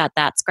I think that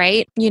that's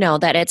great,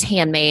 that it's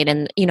handmade,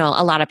 and,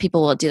 a lot of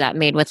people will do that,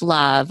 made with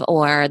love,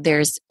 or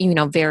there's,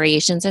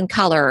 variations in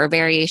color or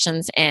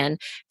variations in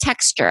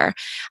texture.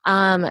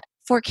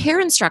 For care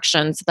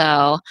instructions,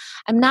 though,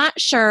 I'm not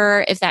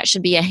sure if that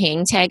should be a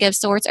hang tag of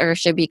sorts or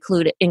should be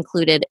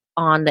included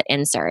on the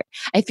insert.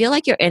 I feel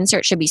like your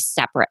insert should be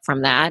separate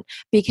from that,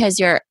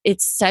 because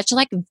it's such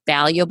like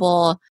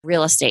valuable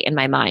real estate in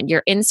my mind.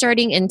 You're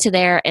inserting into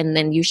there, and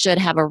then you should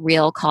have a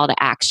real call to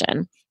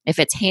action. If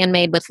it's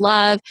handmade with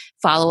love,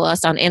 follow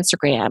us on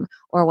Instagram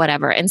or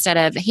whatever. Instead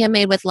of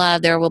handmade with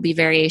love, there will be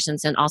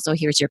variations, and also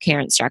here's your care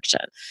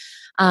instruction.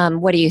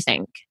 What do you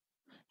think?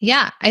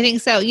 Yeah, I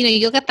think so.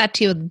 You'll get that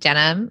too with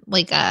denim,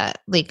 like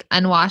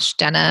unwashed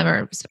denim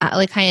or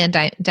like high-end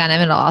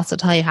denim. It'll also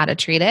tell you how to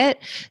treat it.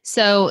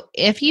 So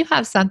if you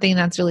have something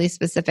that's really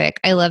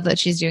specific, I love that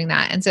she's doing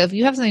that. And so if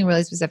you have something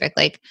really specific,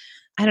 like,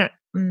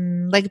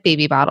 like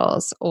baby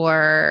bottles,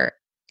 or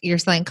you're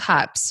selling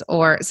cups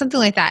or something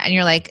like that, and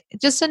you're like,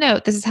 just a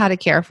note, this is how to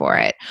care for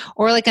it,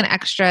 or like an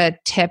extra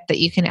tip that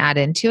you can add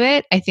into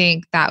it, I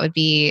think that would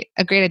be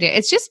a great idea.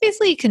 It's just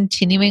basically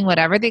continuing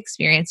whatever the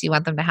experience you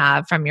want them to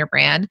have from your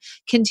brand,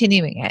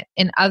 continuing it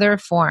in other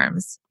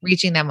forms,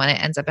 reaching them when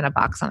it ends up in a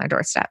box on their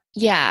doorstep.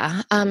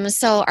 Yeah.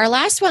 So our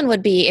last one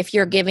would be if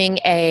you're giving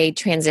a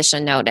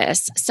transition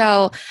notice.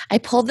 So I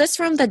pulled this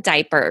from the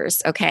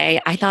diapers.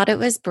 Okay. I thought it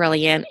was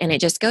brilliant. And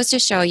it just goes to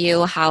show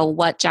you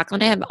what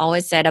Jacqueline and I have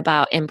always said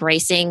about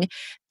embracing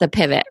the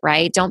pivot,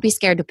 right? Don't be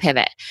scared to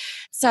pivot.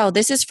 So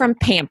this is from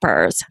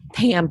Pampers,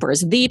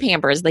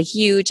 the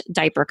huge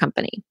diaper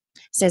company.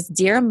 It says,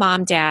 "Dear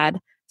Mom, Dad,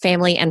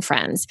 family, and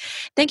friends,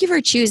 thank you for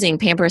choosing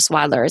Pampers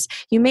Swaddlers.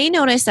 You may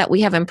notice that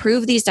we have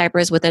improved these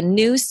diapers with a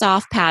new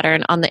soft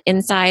pattern on the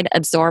inside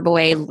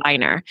absorb-away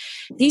liner.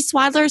 These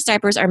Swaddlers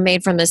diapers are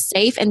made from the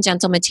safe and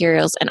gentle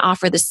materials and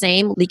offer the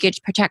same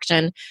leakage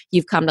protection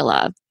you've come to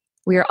love.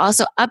 We are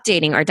also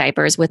updating our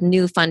diapers with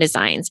new fun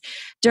designs.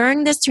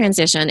 During this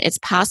transition, it's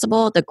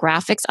possible the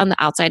graphics on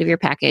the outside of your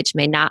package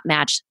may not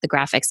match the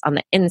graphics on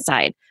the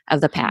inside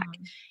of the pack.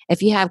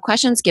 If you have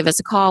questions, give us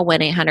a call,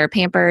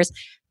 1-800-PAMPERS.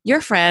 Your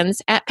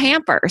friends at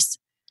Pampers."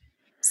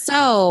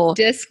 So,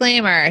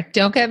 disclaimer,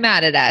 don't get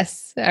mad at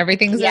us.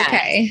 Everything's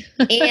okay.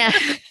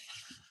 And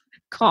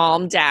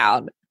calm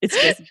down.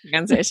 It's just a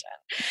transition.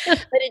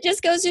 But it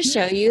just goes to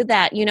show you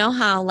that,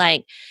 how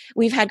like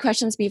we've had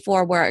questions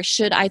before where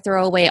should I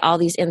throw away all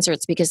these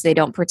inserts because they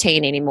don't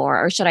pertain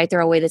anymore, or should I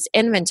throw away this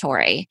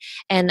inventory?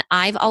 And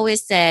I've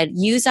always said,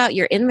 use out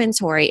your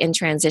inventory and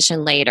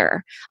transition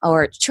later,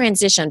 or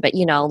transition, but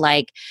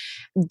like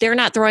they're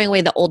not throwing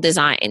away the old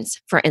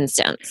designs, for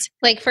instance.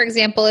 Like, for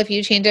example, if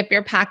you change up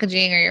your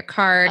packaging or your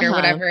card or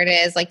whatever it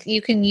is, like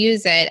you can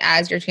use it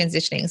as you're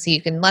transitioning. So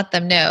you can let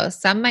them know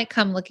some might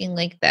come looking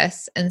like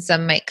this and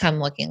some might come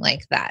looking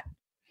like that.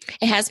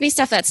 It has to be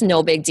stuff that's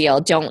no big deal.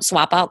 Don't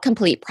swap out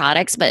complete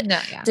products, but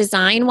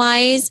design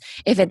wise,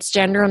 if it's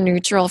gender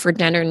neutral for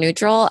gender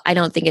neutral, I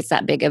don't think it's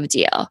that big of a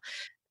deal.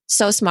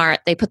 So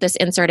smart. They put this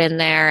insert in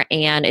there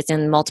and it's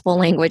in multiple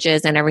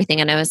languages and everything.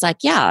 And I was like,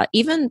 yeah,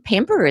 even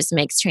Pampers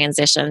makes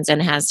transitions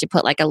and has to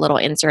put like a little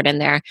insert in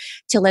there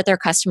to let their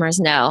customers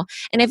know.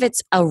 And if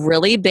it's a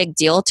really big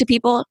deal to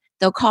people,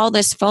 they'll call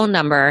this phone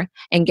number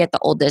and get the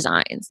old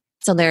designs.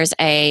 So there's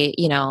a,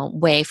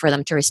 way for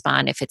them to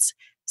respond if it's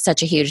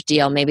such a huge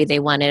deal. Maybe they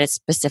wanted a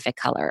specific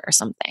color or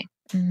something.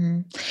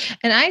 Mm-hmm.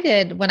 And I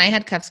did, when I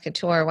had Cuffs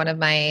Couture, one of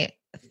my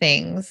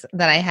things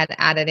that I had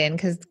added in,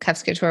 because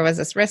Cuffs Couture was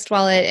this wrist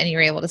wallet and you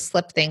were able to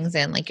slip things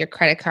in like your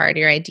credit card,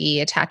 your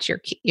ID, attach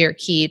your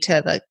key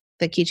to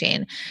the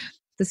keychain.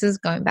 This is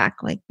going back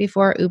like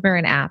before Uber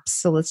and apps.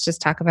 So let's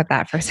just talk about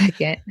that for a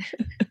second.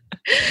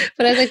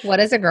 But I was like, what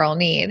does a girl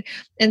need?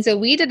 And so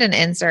we did an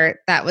insert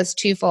that was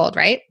twofold,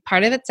 right?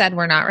 Part of it said,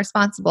 we're not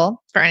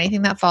responsible for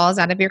anything that falls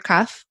out of your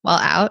cuff while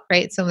out,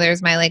 right? So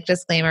there's my like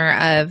disclaimer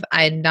of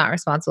I'm not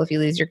responsible if you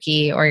lose your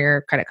key or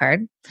your credit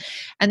card.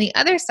 And the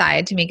other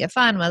side, to make it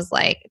fun, was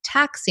like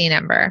taxi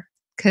number,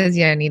 because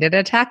you needed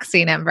a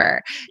taxi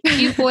number,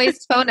 cute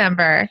voice phone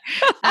number.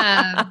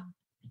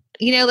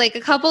 Like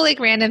a couple like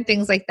random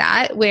things like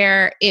that,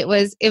 where it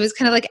was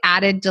kind of like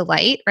added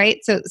delight, right?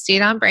 So it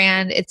stayed on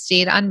brand, it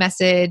stayed on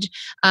message.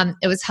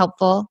 It was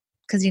helpful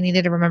because you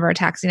needed to remember a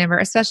taxi number,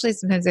 especially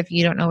sometimes if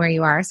you don't know where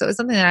you are. So it was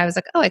something that I was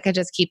like, oh, I could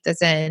just keep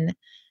it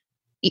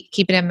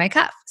in my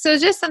cuff. So it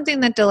was just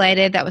something that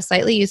delighted, that was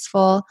slightly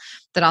useful,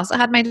 that also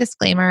had my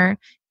disclaimer.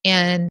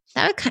 And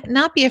that would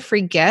not be a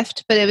free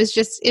gift, but it was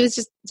just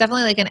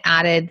definitely like an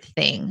added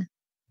thing.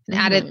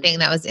 Added thing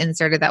that was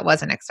inserted that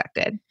wasn't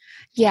expected.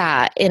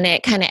 Yeah. And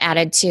it kind of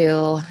added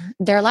to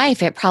their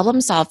life. It problem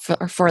solved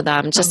for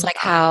them, just like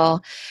how,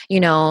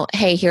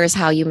 hey, here's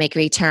how you make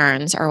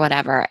returns or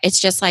whatever. It's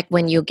just like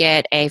when you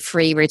get a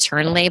free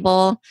return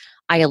label.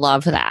 I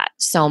love that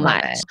so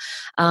much.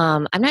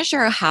 I'm not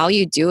sure how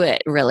you do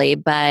it really,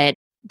 but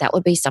that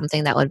would be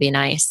something that would be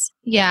nice.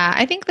 Yeah.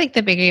 I think like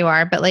the bigger you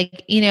are, but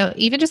like,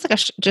 even just like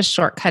just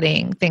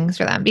shortcutting things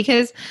for them,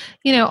 because,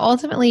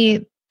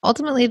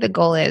 ultimately the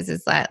goal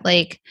is that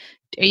like,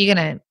 are you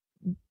going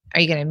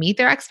to meet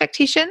their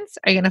expectations?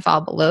 Are you going to fall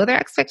below their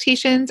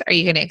expectations? Are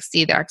you going to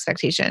exceed their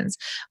expectations?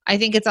 I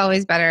think it's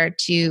always better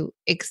to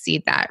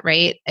exceed that,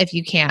 right? If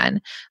you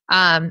can,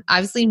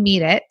 obviously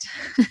meet it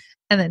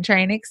and then try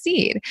and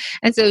exceed.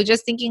 And so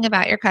just thinking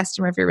about your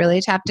customer, if you're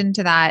really tapped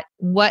into that,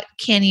 what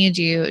can you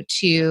do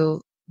to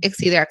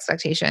exceed their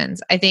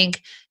expectations? I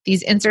think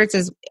these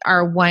inserts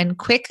are one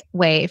quick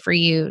way for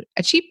you,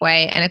 a cheap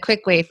way and a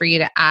quick way for you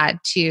to add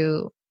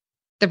to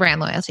the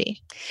brand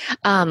loyalty.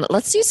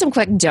 Let's do some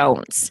quick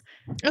don'ts.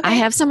 Okay. I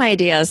have some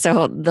ideas,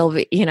 so they'll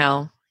be,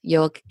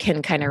 you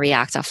can kind of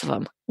react off of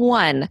them.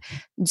 1,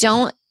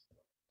 don't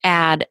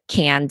add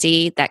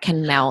candy that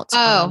can melt.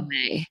 Oh,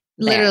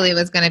 literally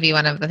was going to be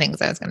one of the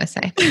things I was going to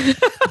say. So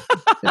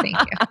thank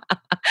you.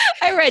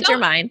 I read your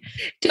mind.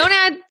 Don't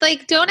add,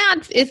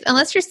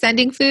 unless you're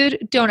sending food,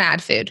 don't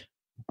add food.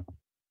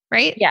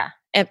 Right? Yeah.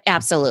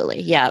 Absolutely.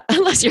 Yeah.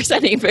 Unless you're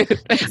sending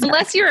food.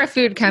 Unless you're a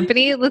food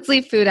company, let's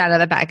leave food out of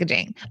the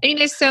packaging. I mean,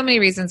 there's so many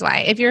reasons why.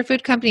 If you're a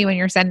food company, when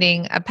you're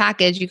sending a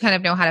package, you kind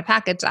of know how to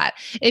package that.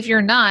 If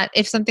you're not,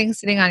 if something's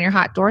sitting on your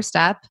hot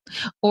doorstep,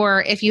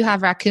 or if you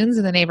have raccoons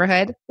in the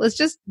neighborhood, let's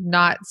just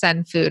not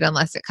send food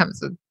unless it comes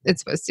with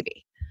it's supposed to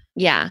be.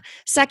 Yeah.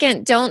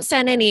 Second, don't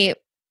send any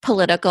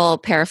political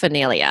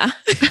paraphernalia.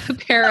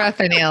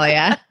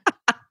 Paraphernalia.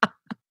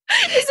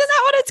 Isn't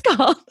that what it's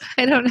called?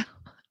 I don't know.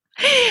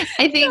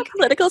 I think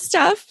political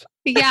stuff.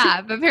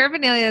 Yeah, but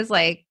paraphernalia is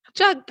like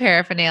jug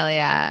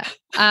paraphernalia.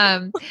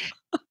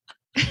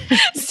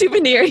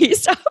 Souvenir-y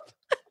stuff.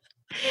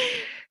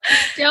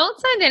 Don't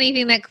send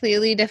anything that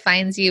clearly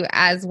defines you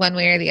as one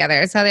way or the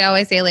other. So they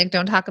always say, like,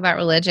 don't talk about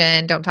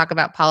religion, don't talk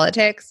about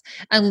politics,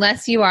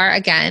 unless you are,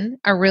 again,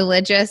 a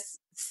religious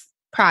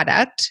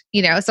product.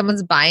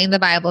 Someone's buying the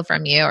Bible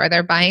from you, or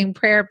they're buying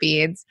prayer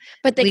beads.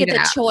 But they get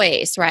the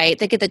choice, right?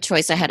 They get the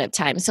choice ahead of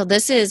time. So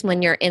this is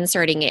when you're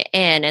inserting it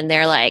in and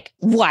they're like,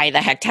 why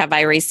the heck have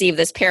I received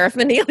this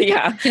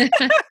paraphernalia?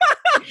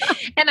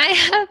 And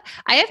I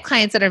have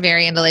clients that are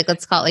very into, like,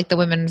 let's call it like the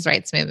women's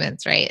rights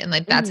movements, right? And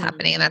like that's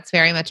happening, and that's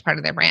very much part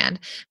of their brand.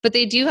 But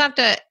they do have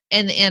to,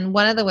 and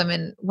one of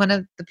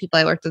the people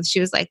I worked with, she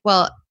was like,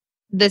 well,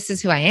 this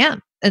is who I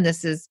am. And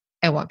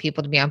I want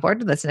people to be on board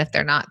with this. And if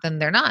they're not, then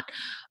they're not.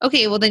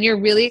 Okay, well, then you're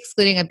really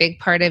excluding a big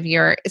part of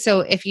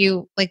so if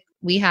you, like,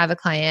 we have a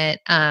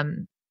client,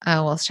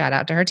 we'll shout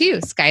out to her too,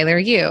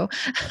 Skylar Yu.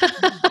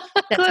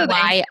 That's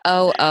clothing.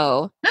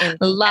 YOO and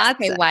Lots,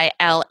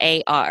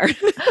 SKYLAR.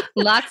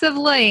 lots of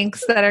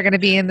links that are going to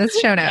be in the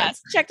show notes.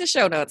 Yes, check the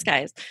show notes,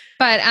 guys.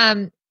 But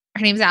her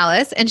name's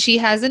Alice, and she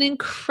has an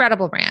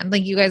incredible brand.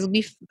 Like, you guys will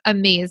be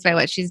amazed by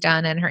what she's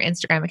done and her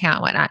Instagram account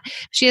and whatnot.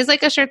 She has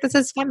like a shirt that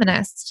says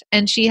feminist,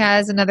 and she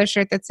has another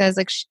shirt that says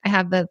like, I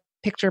have the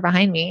picture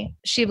behind me.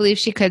 She believed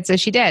she could, so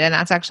she did. And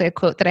that's actually a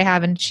quote that I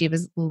have, and she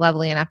was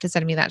lovely enough to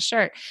send me that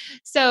shirt.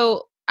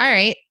 So, all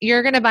right,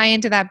 you're going to buy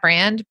into that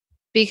brand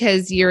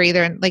because you're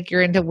either like,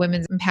 you're into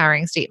women's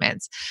empowering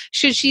statements.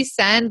 Should she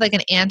send like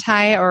an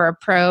anti or a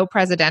pro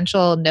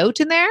presidential note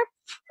in there?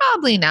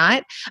 Probably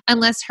not,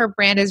 unless her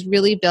brand is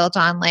really built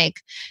on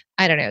like,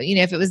 I don't know,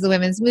 if it was the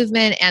women's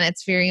movement and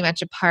it's very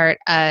much a part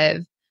of,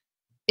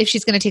 if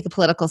she's going to take a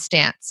political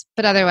stance.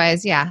 But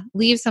otherwise, yeah,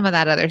 leave some of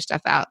that other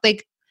stuff out.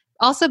 Like,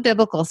 also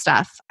biblical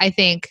stuff, I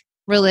think,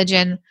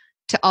 religion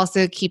to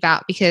also keep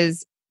out,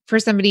 because for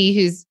somebody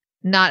who's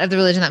not of the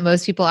religion that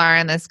most people are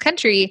in this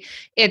country,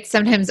 it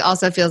sometimes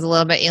also feels a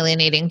little bit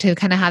alienating to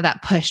kind of have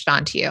that pushed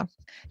onto you.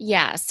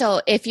 Yeah.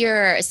 So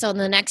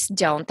the next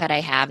don't that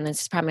I have, and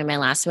this is probably my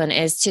last one,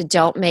 is to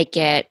don't make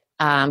it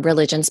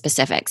religion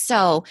specific.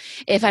 So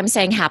if I'm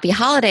saying happy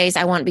holidays,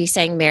 I won't be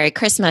saying Merry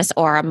Christmas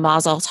or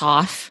Mazel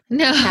Tov.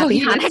 No, Happy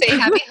you would Hanukkah. say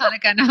Happy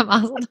Hanukkah, not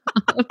Mazel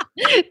Tov.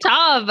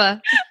 Tov.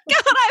 God,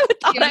 I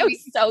thought I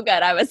was so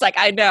good. I was like,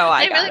 I know.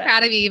 I'm really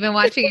proud of you. You've been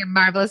watching your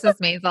Marvelous Miss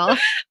Maisel.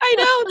 I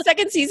know.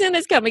 Second season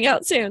is coming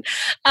out soon.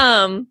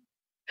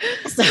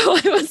 So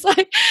I was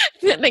like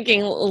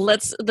thinking,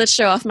 let's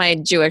show off my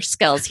Jewish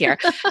skills here.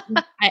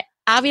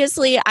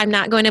 Obviously, I'm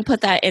not going to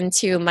put that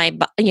into my,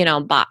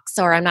 box,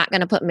 or I'm not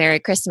going to put Merry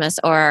Christmas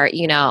or,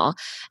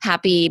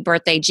 Happy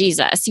Birthday,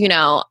 Jesus,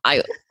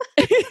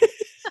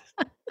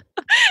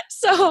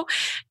 So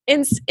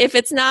if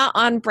it's not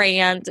on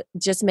brand,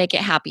 just make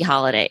it Happy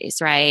Holidays,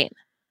 right?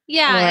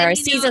 Yeah. Or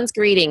season's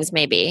greetings,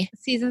 maybe.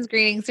 Season's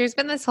greetings. There's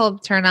been this whole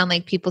turn on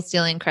like people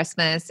stealing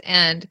Christmas,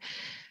 and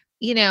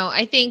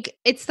I think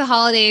it's the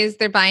holidays.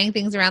 They're buying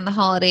things around the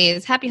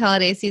holidays. Happy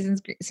holidays,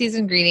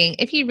 season greeting.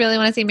 If you really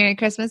want to say Merry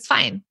Christmas,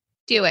 fine,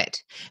 do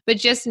it. But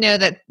just know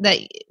that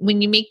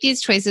when you make these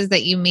choices,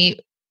 that you may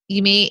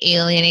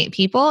alienate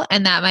people,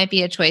 and that might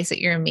be a choice that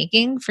you're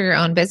making for your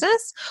own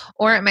business,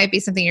 or it might be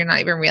something you're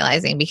not even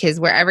realizing, because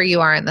wherever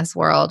you are in this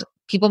world,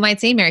 people might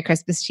say Merry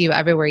Christmas to you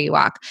everywhere you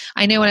walk.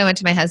 I know when I went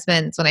to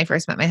when I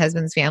first met my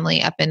husband's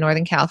family up in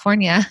Northern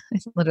California, I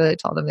literally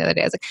told him the other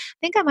day, I was like, I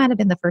think I might have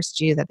been the first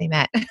Jew that they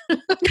met.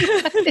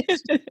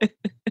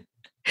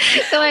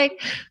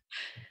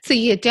 So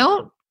you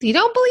don't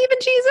believe in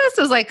Jesus?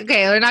 I was like,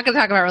 okay, we're not going to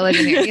talk about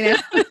religion here,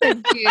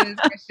 Jews,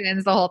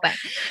 Christians, the whole thing.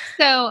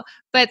 So,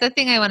 but the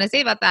thing I want to say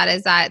about that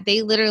is that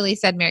they literally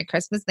said Merry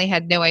Christmas. They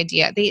had no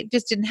idea. They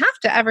just didn't have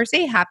to ever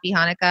say Happy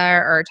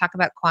Hanukkah or talk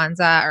about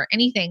Kwanzaa or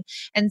anything.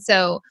 And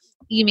so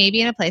you may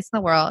be in a place in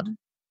the world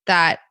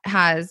that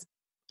has,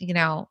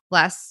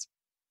 less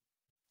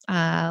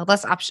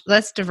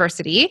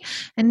diversity,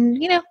 and,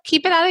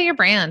 keep it out of your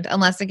brand,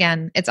 unless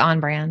again, it's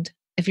on brand.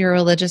 If you're a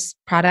religious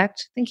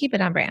product, then keep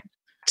it on brand.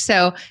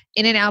 So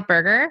In-N-Out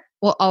Burger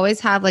will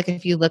always have, like,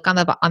 if you look on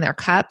their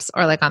cups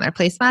or like on their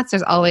placemats,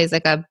 there's always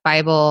like a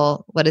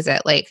Bible, what is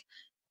it? Like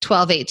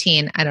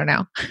 12:18. I don't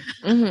know.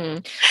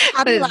 Mm-hmm.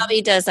 Hobby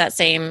Lobby does that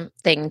same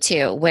thing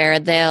too, where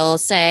they'll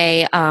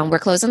say, we're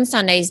closed on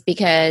Sundays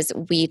because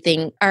we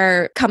think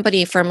our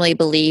company firmly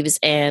believes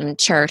in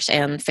church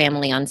and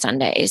family on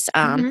Sundays.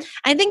 I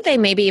think they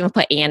maybe even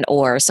put and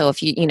or. So if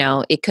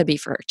it could be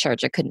for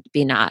church, it could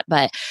be not.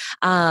 But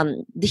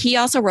he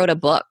also wrote a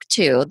book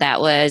too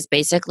that was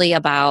basically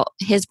about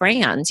his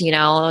brand,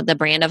 the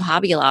brand of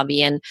Hobby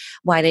Lobby and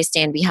why they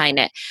stand behind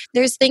it.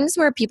 There's things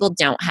where people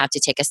don't have to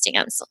take a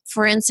stance.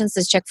 For instance,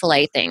 this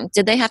Chick-fil-A thing.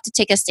 Did they have to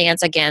take a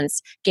stance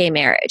against gay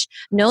marriage?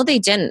 No, they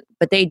didn't,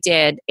 but they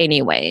did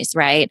anyways,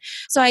 right?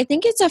 So I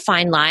think it's a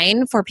fine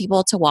line for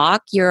people to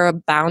walk. You're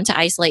bound to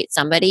isolate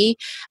somebody,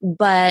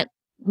 but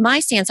my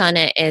stance on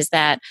it is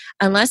that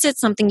unless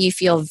it's something you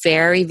feel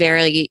very,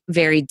 very,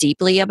 very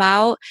deeply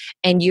about,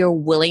 and you're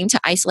willing to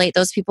isolate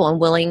those people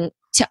and willing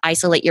to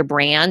isolate your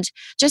brand,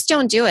 just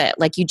don't do it.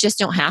 Like, you just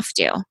don't have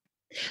to.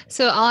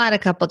 So I'll add a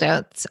couple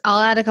notes.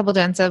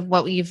 Of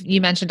what you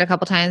mentioned a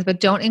couple times, but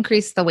don't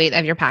increase the weight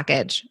of your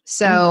package.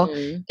 So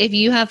if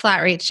you have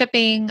flat rate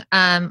shipping,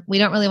 we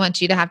don't really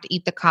want you to have to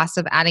eat the cost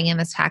of adding in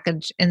this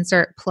package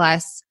insert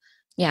plus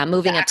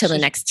moving up to the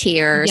next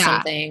tier or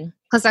something.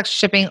 Plus extra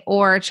shipping,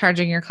 or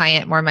charging your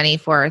client more money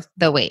for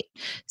the weight.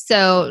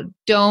 So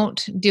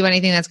don't do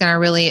anything that's going to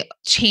really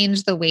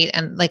change the weight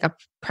and like a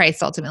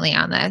price ultimately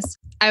on this.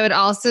 I would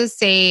also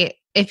say,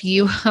 if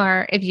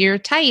you're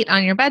tight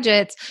on your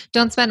budgets,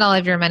 don't spend all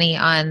of your money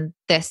on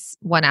this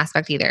one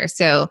aspect either.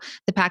 So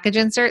the package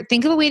insert,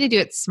 think of a way to do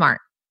it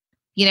smart.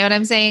 You know what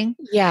I'm saying?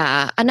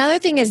 Yeah. Another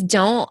thing is,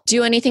 don't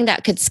do anything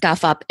that could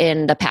scuff up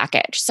in the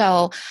package.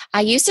 So I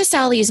used to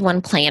sell these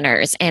one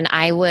planners, and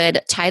I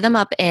would tie them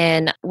up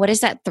in, what is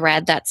that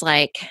thread that's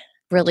like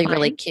really,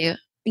 really cute?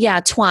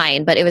 Yeah,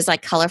 twine, but it was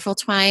like colorful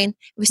twine. It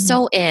was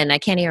so in. I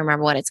can't even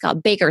remember what it's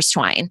called. Baker's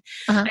twine.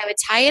 Uh-huh. I would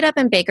tie it up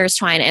in baker's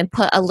twine and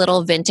put a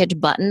little vintage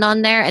button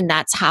on there, and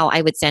that's how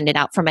I would send it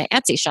out for my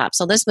Etsy shop.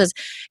 So this was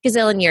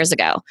gazillion years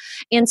ago.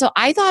 And so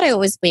I thought it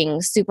was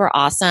being super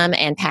awesome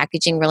and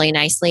packaging really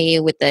nicely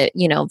with the,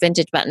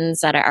 vintage buttons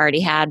that I already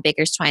had,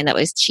 baker's twine that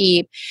was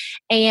cheap,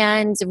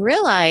 and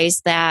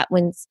realized that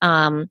when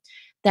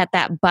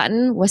that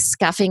button was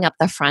scuffing up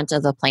the front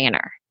of the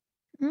planner.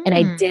 And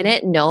I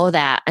didn't know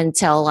that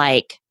until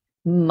like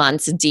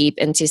months deep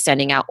into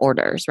sending out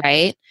orders,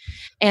 right?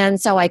 And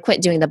so I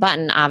quit doing the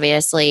button,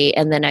 obviously,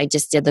 and then I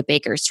just did the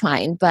baker's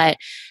twine. But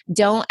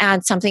don't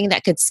add something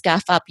that could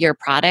scuff up your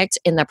product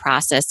in the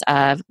process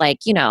of like,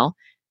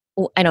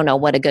 I don't know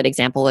what a good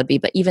example would be,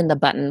 but even the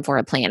button for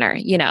a planner,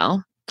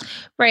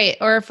 Right.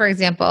 Or for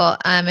example,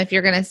 if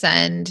you're going to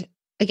send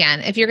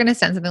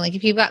something like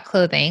if you've got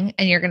clothing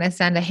and you're going to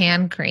send a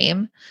hand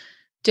cream,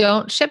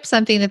 don't ship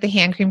something that the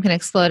hand cream can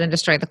explode and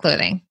destroy the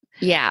clothing.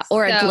 Yeah.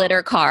 Or a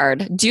glitter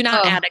card. Do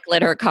not add a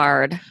glitter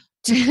card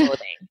to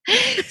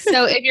clothing.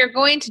 So if you're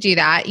going to do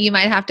that, you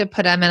might have to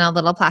put them in a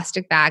little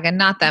plastic bag and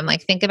knot them.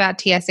 Like think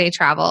about TSA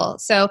travel.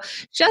 So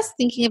just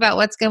thinking about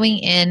what's going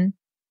in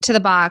to the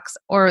box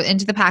or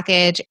into the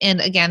package.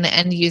 And again, the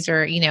end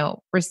user,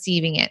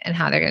 receiving it and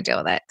how they're going to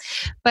deal with it.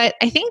 But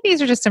I think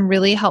these are just some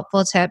really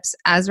helpful tips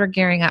as we're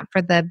gearing up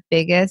for the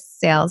biggest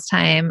sales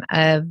time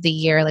of the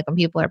year. Like when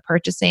people are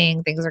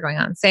purchasing, things are going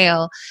on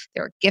sale,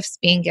 there are gifts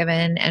being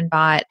given and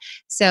bought.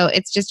 So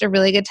it's just a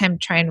really good time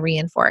to try and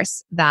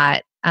reinforce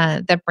that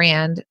the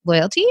brand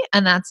loyalty.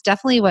 And that's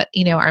definitely what,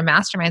 our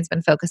mastermind's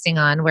been focusing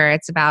on, where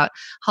it's about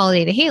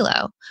holiday to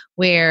halo,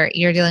 where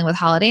you're dealing with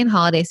holiday and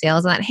holiday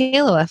sales and that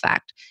halo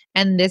effect.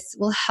 And this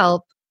will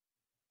help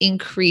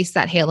increase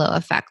that halo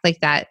effect, like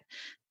that,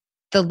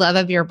 the love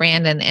of your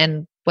brand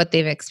and what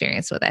they've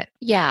experienced with it.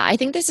 Yeah, I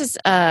think this is,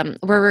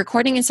 we're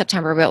recording in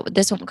September, but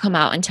this won't come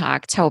out until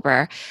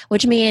October,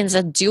 which means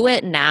do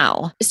it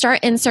now.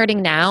 Start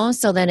inserting now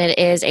so then it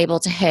is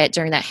able to hit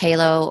during that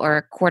halo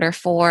or quarter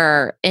 4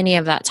 or any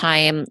of that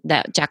time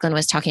that Jacqueline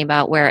was talking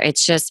about, where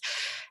it's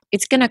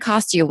going to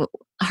cost you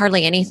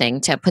hardly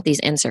anything to put these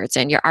inserts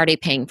in. You're already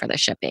paying for the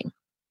shipping.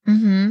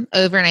 Mm-hmm.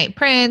 Overnight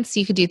prints.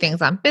 You could do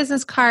things on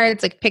business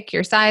cards, like pick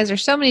your size.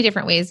 There's so many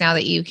different ways now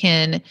that you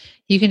can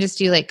just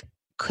do like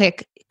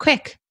quick.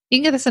 You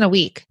can get this in a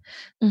week.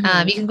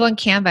 Mm-hmm. You can go on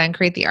Canva and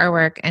create the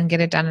artwork and get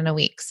it done in a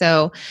week.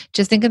 So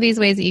just think of these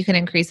ways that you can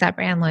increase that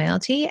brand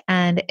loyalty.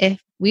 And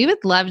we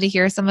would love to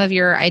hear some of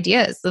your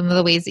ideas, some of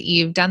the ways that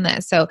you've done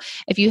this. So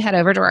if you head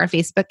over to our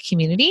Facebook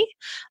community,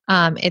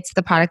 it's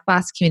the Product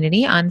Boss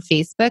community on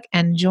Facebook,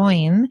 and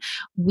join,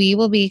 we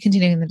will be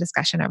continuing the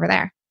discussion over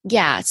there.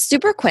 Yeah,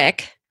 super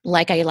quick.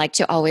 Like I like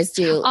to always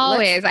do.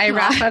 Always. I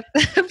wrap up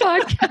the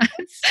podcast.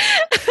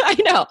 I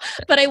know.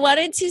 But I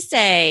wanted to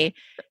say,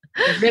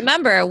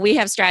 remember, we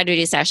have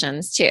strategy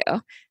sessions too.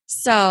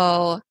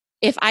 So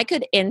if I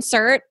could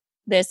insert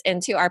this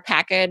into our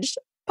packaged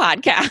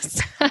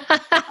podcast.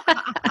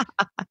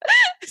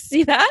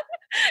 See that?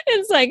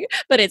 It's like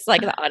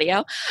the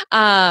audio.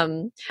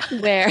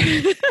 Where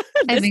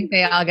I think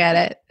they all get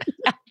it.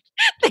 Yeah.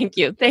 Thank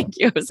you.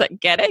 I was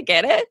like, get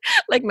it?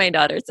 Like my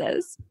daughter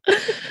says.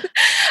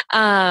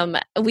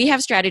 We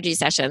have strategy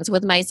sessions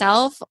with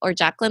myself or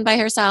Jacqueline by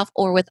herself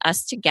or with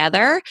us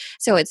together.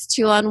 So it's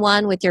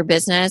 2-on-1 with your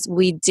business.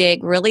 We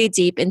dig really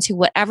deep into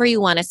whatever you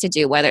want us to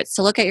do, whether it's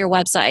to look at your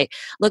website,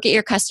 look at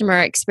your customer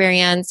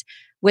experience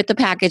with the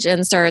package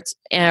inserts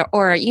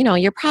or,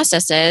 your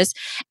processes.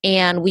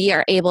 And we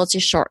are able to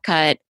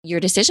shortcut your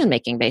decision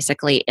making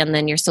basically, and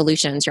then your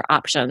solutions, your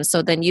options.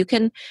 So then you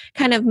can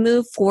kind of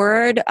move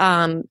forward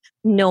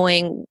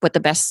knowing what the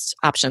best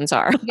options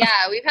are.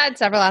 Yeah, we've had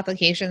several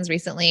applications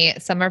recently.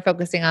 Some are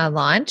focusing on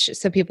launch.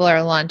 So people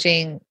are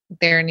launching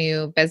their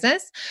new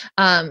business.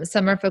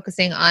 Some are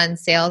focusing on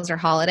sales or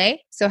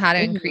holiday. So how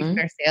to increase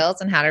their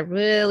sales and how to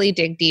really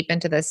dig deep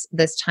into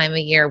this time of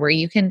year where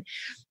you can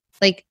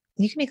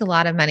make a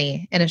lot of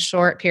money in a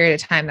short period of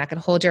time that could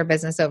hold your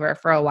business over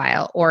for a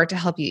while, or to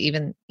help you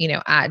even,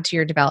 add to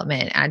your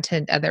development, add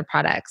to other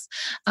products.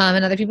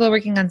 And other people are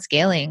working on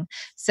scaling.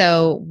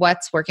 So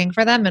what's working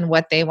for them and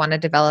what they want to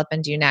develop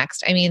and do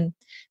next. I mean,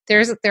 there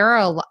are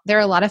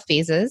a lot of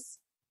phases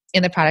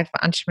in the product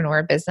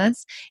entrepreneur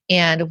business,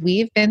 and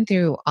we've been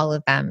through all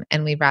of them,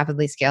 and we've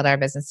rapidly scaled our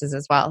businesses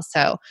as well.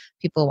 So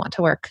people want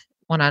to work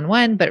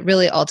one-on-one, but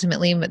really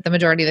ultimately the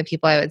majority of the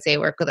people I would say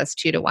work with us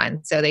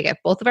 2-to-1. So they get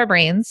both of our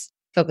brains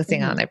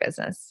focusing on their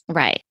business.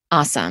 Right.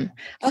 Awesome.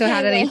 So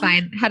how do they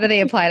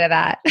apply to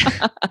that?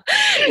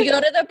 You go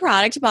to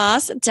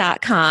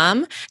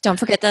theproductboss.com. Don't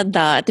forget the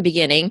at the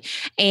beginning,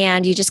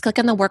 and you just click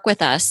on the work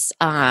with us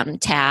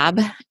tab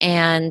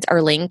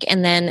or link,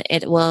 and then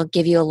it will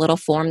give you a little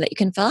form that you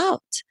can fill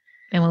out.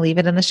 And we'll leave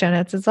it in the show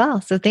notes as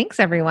well. So thanks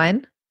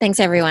everyone.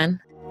 Thanks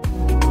everyone.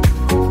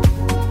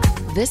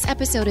 This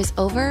episode is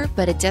over,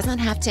 but it doesn't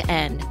have to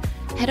end.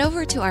 Head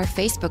over to our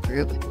Facebook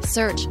group,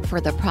 search for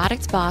the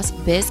Product Boss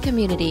Biz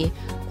Community,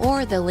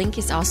 or the link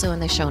is also in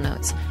the show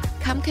notes.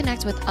 come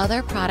connect with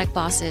other product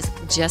bosses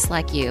just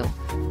like you.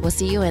 We'll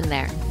see you in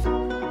there.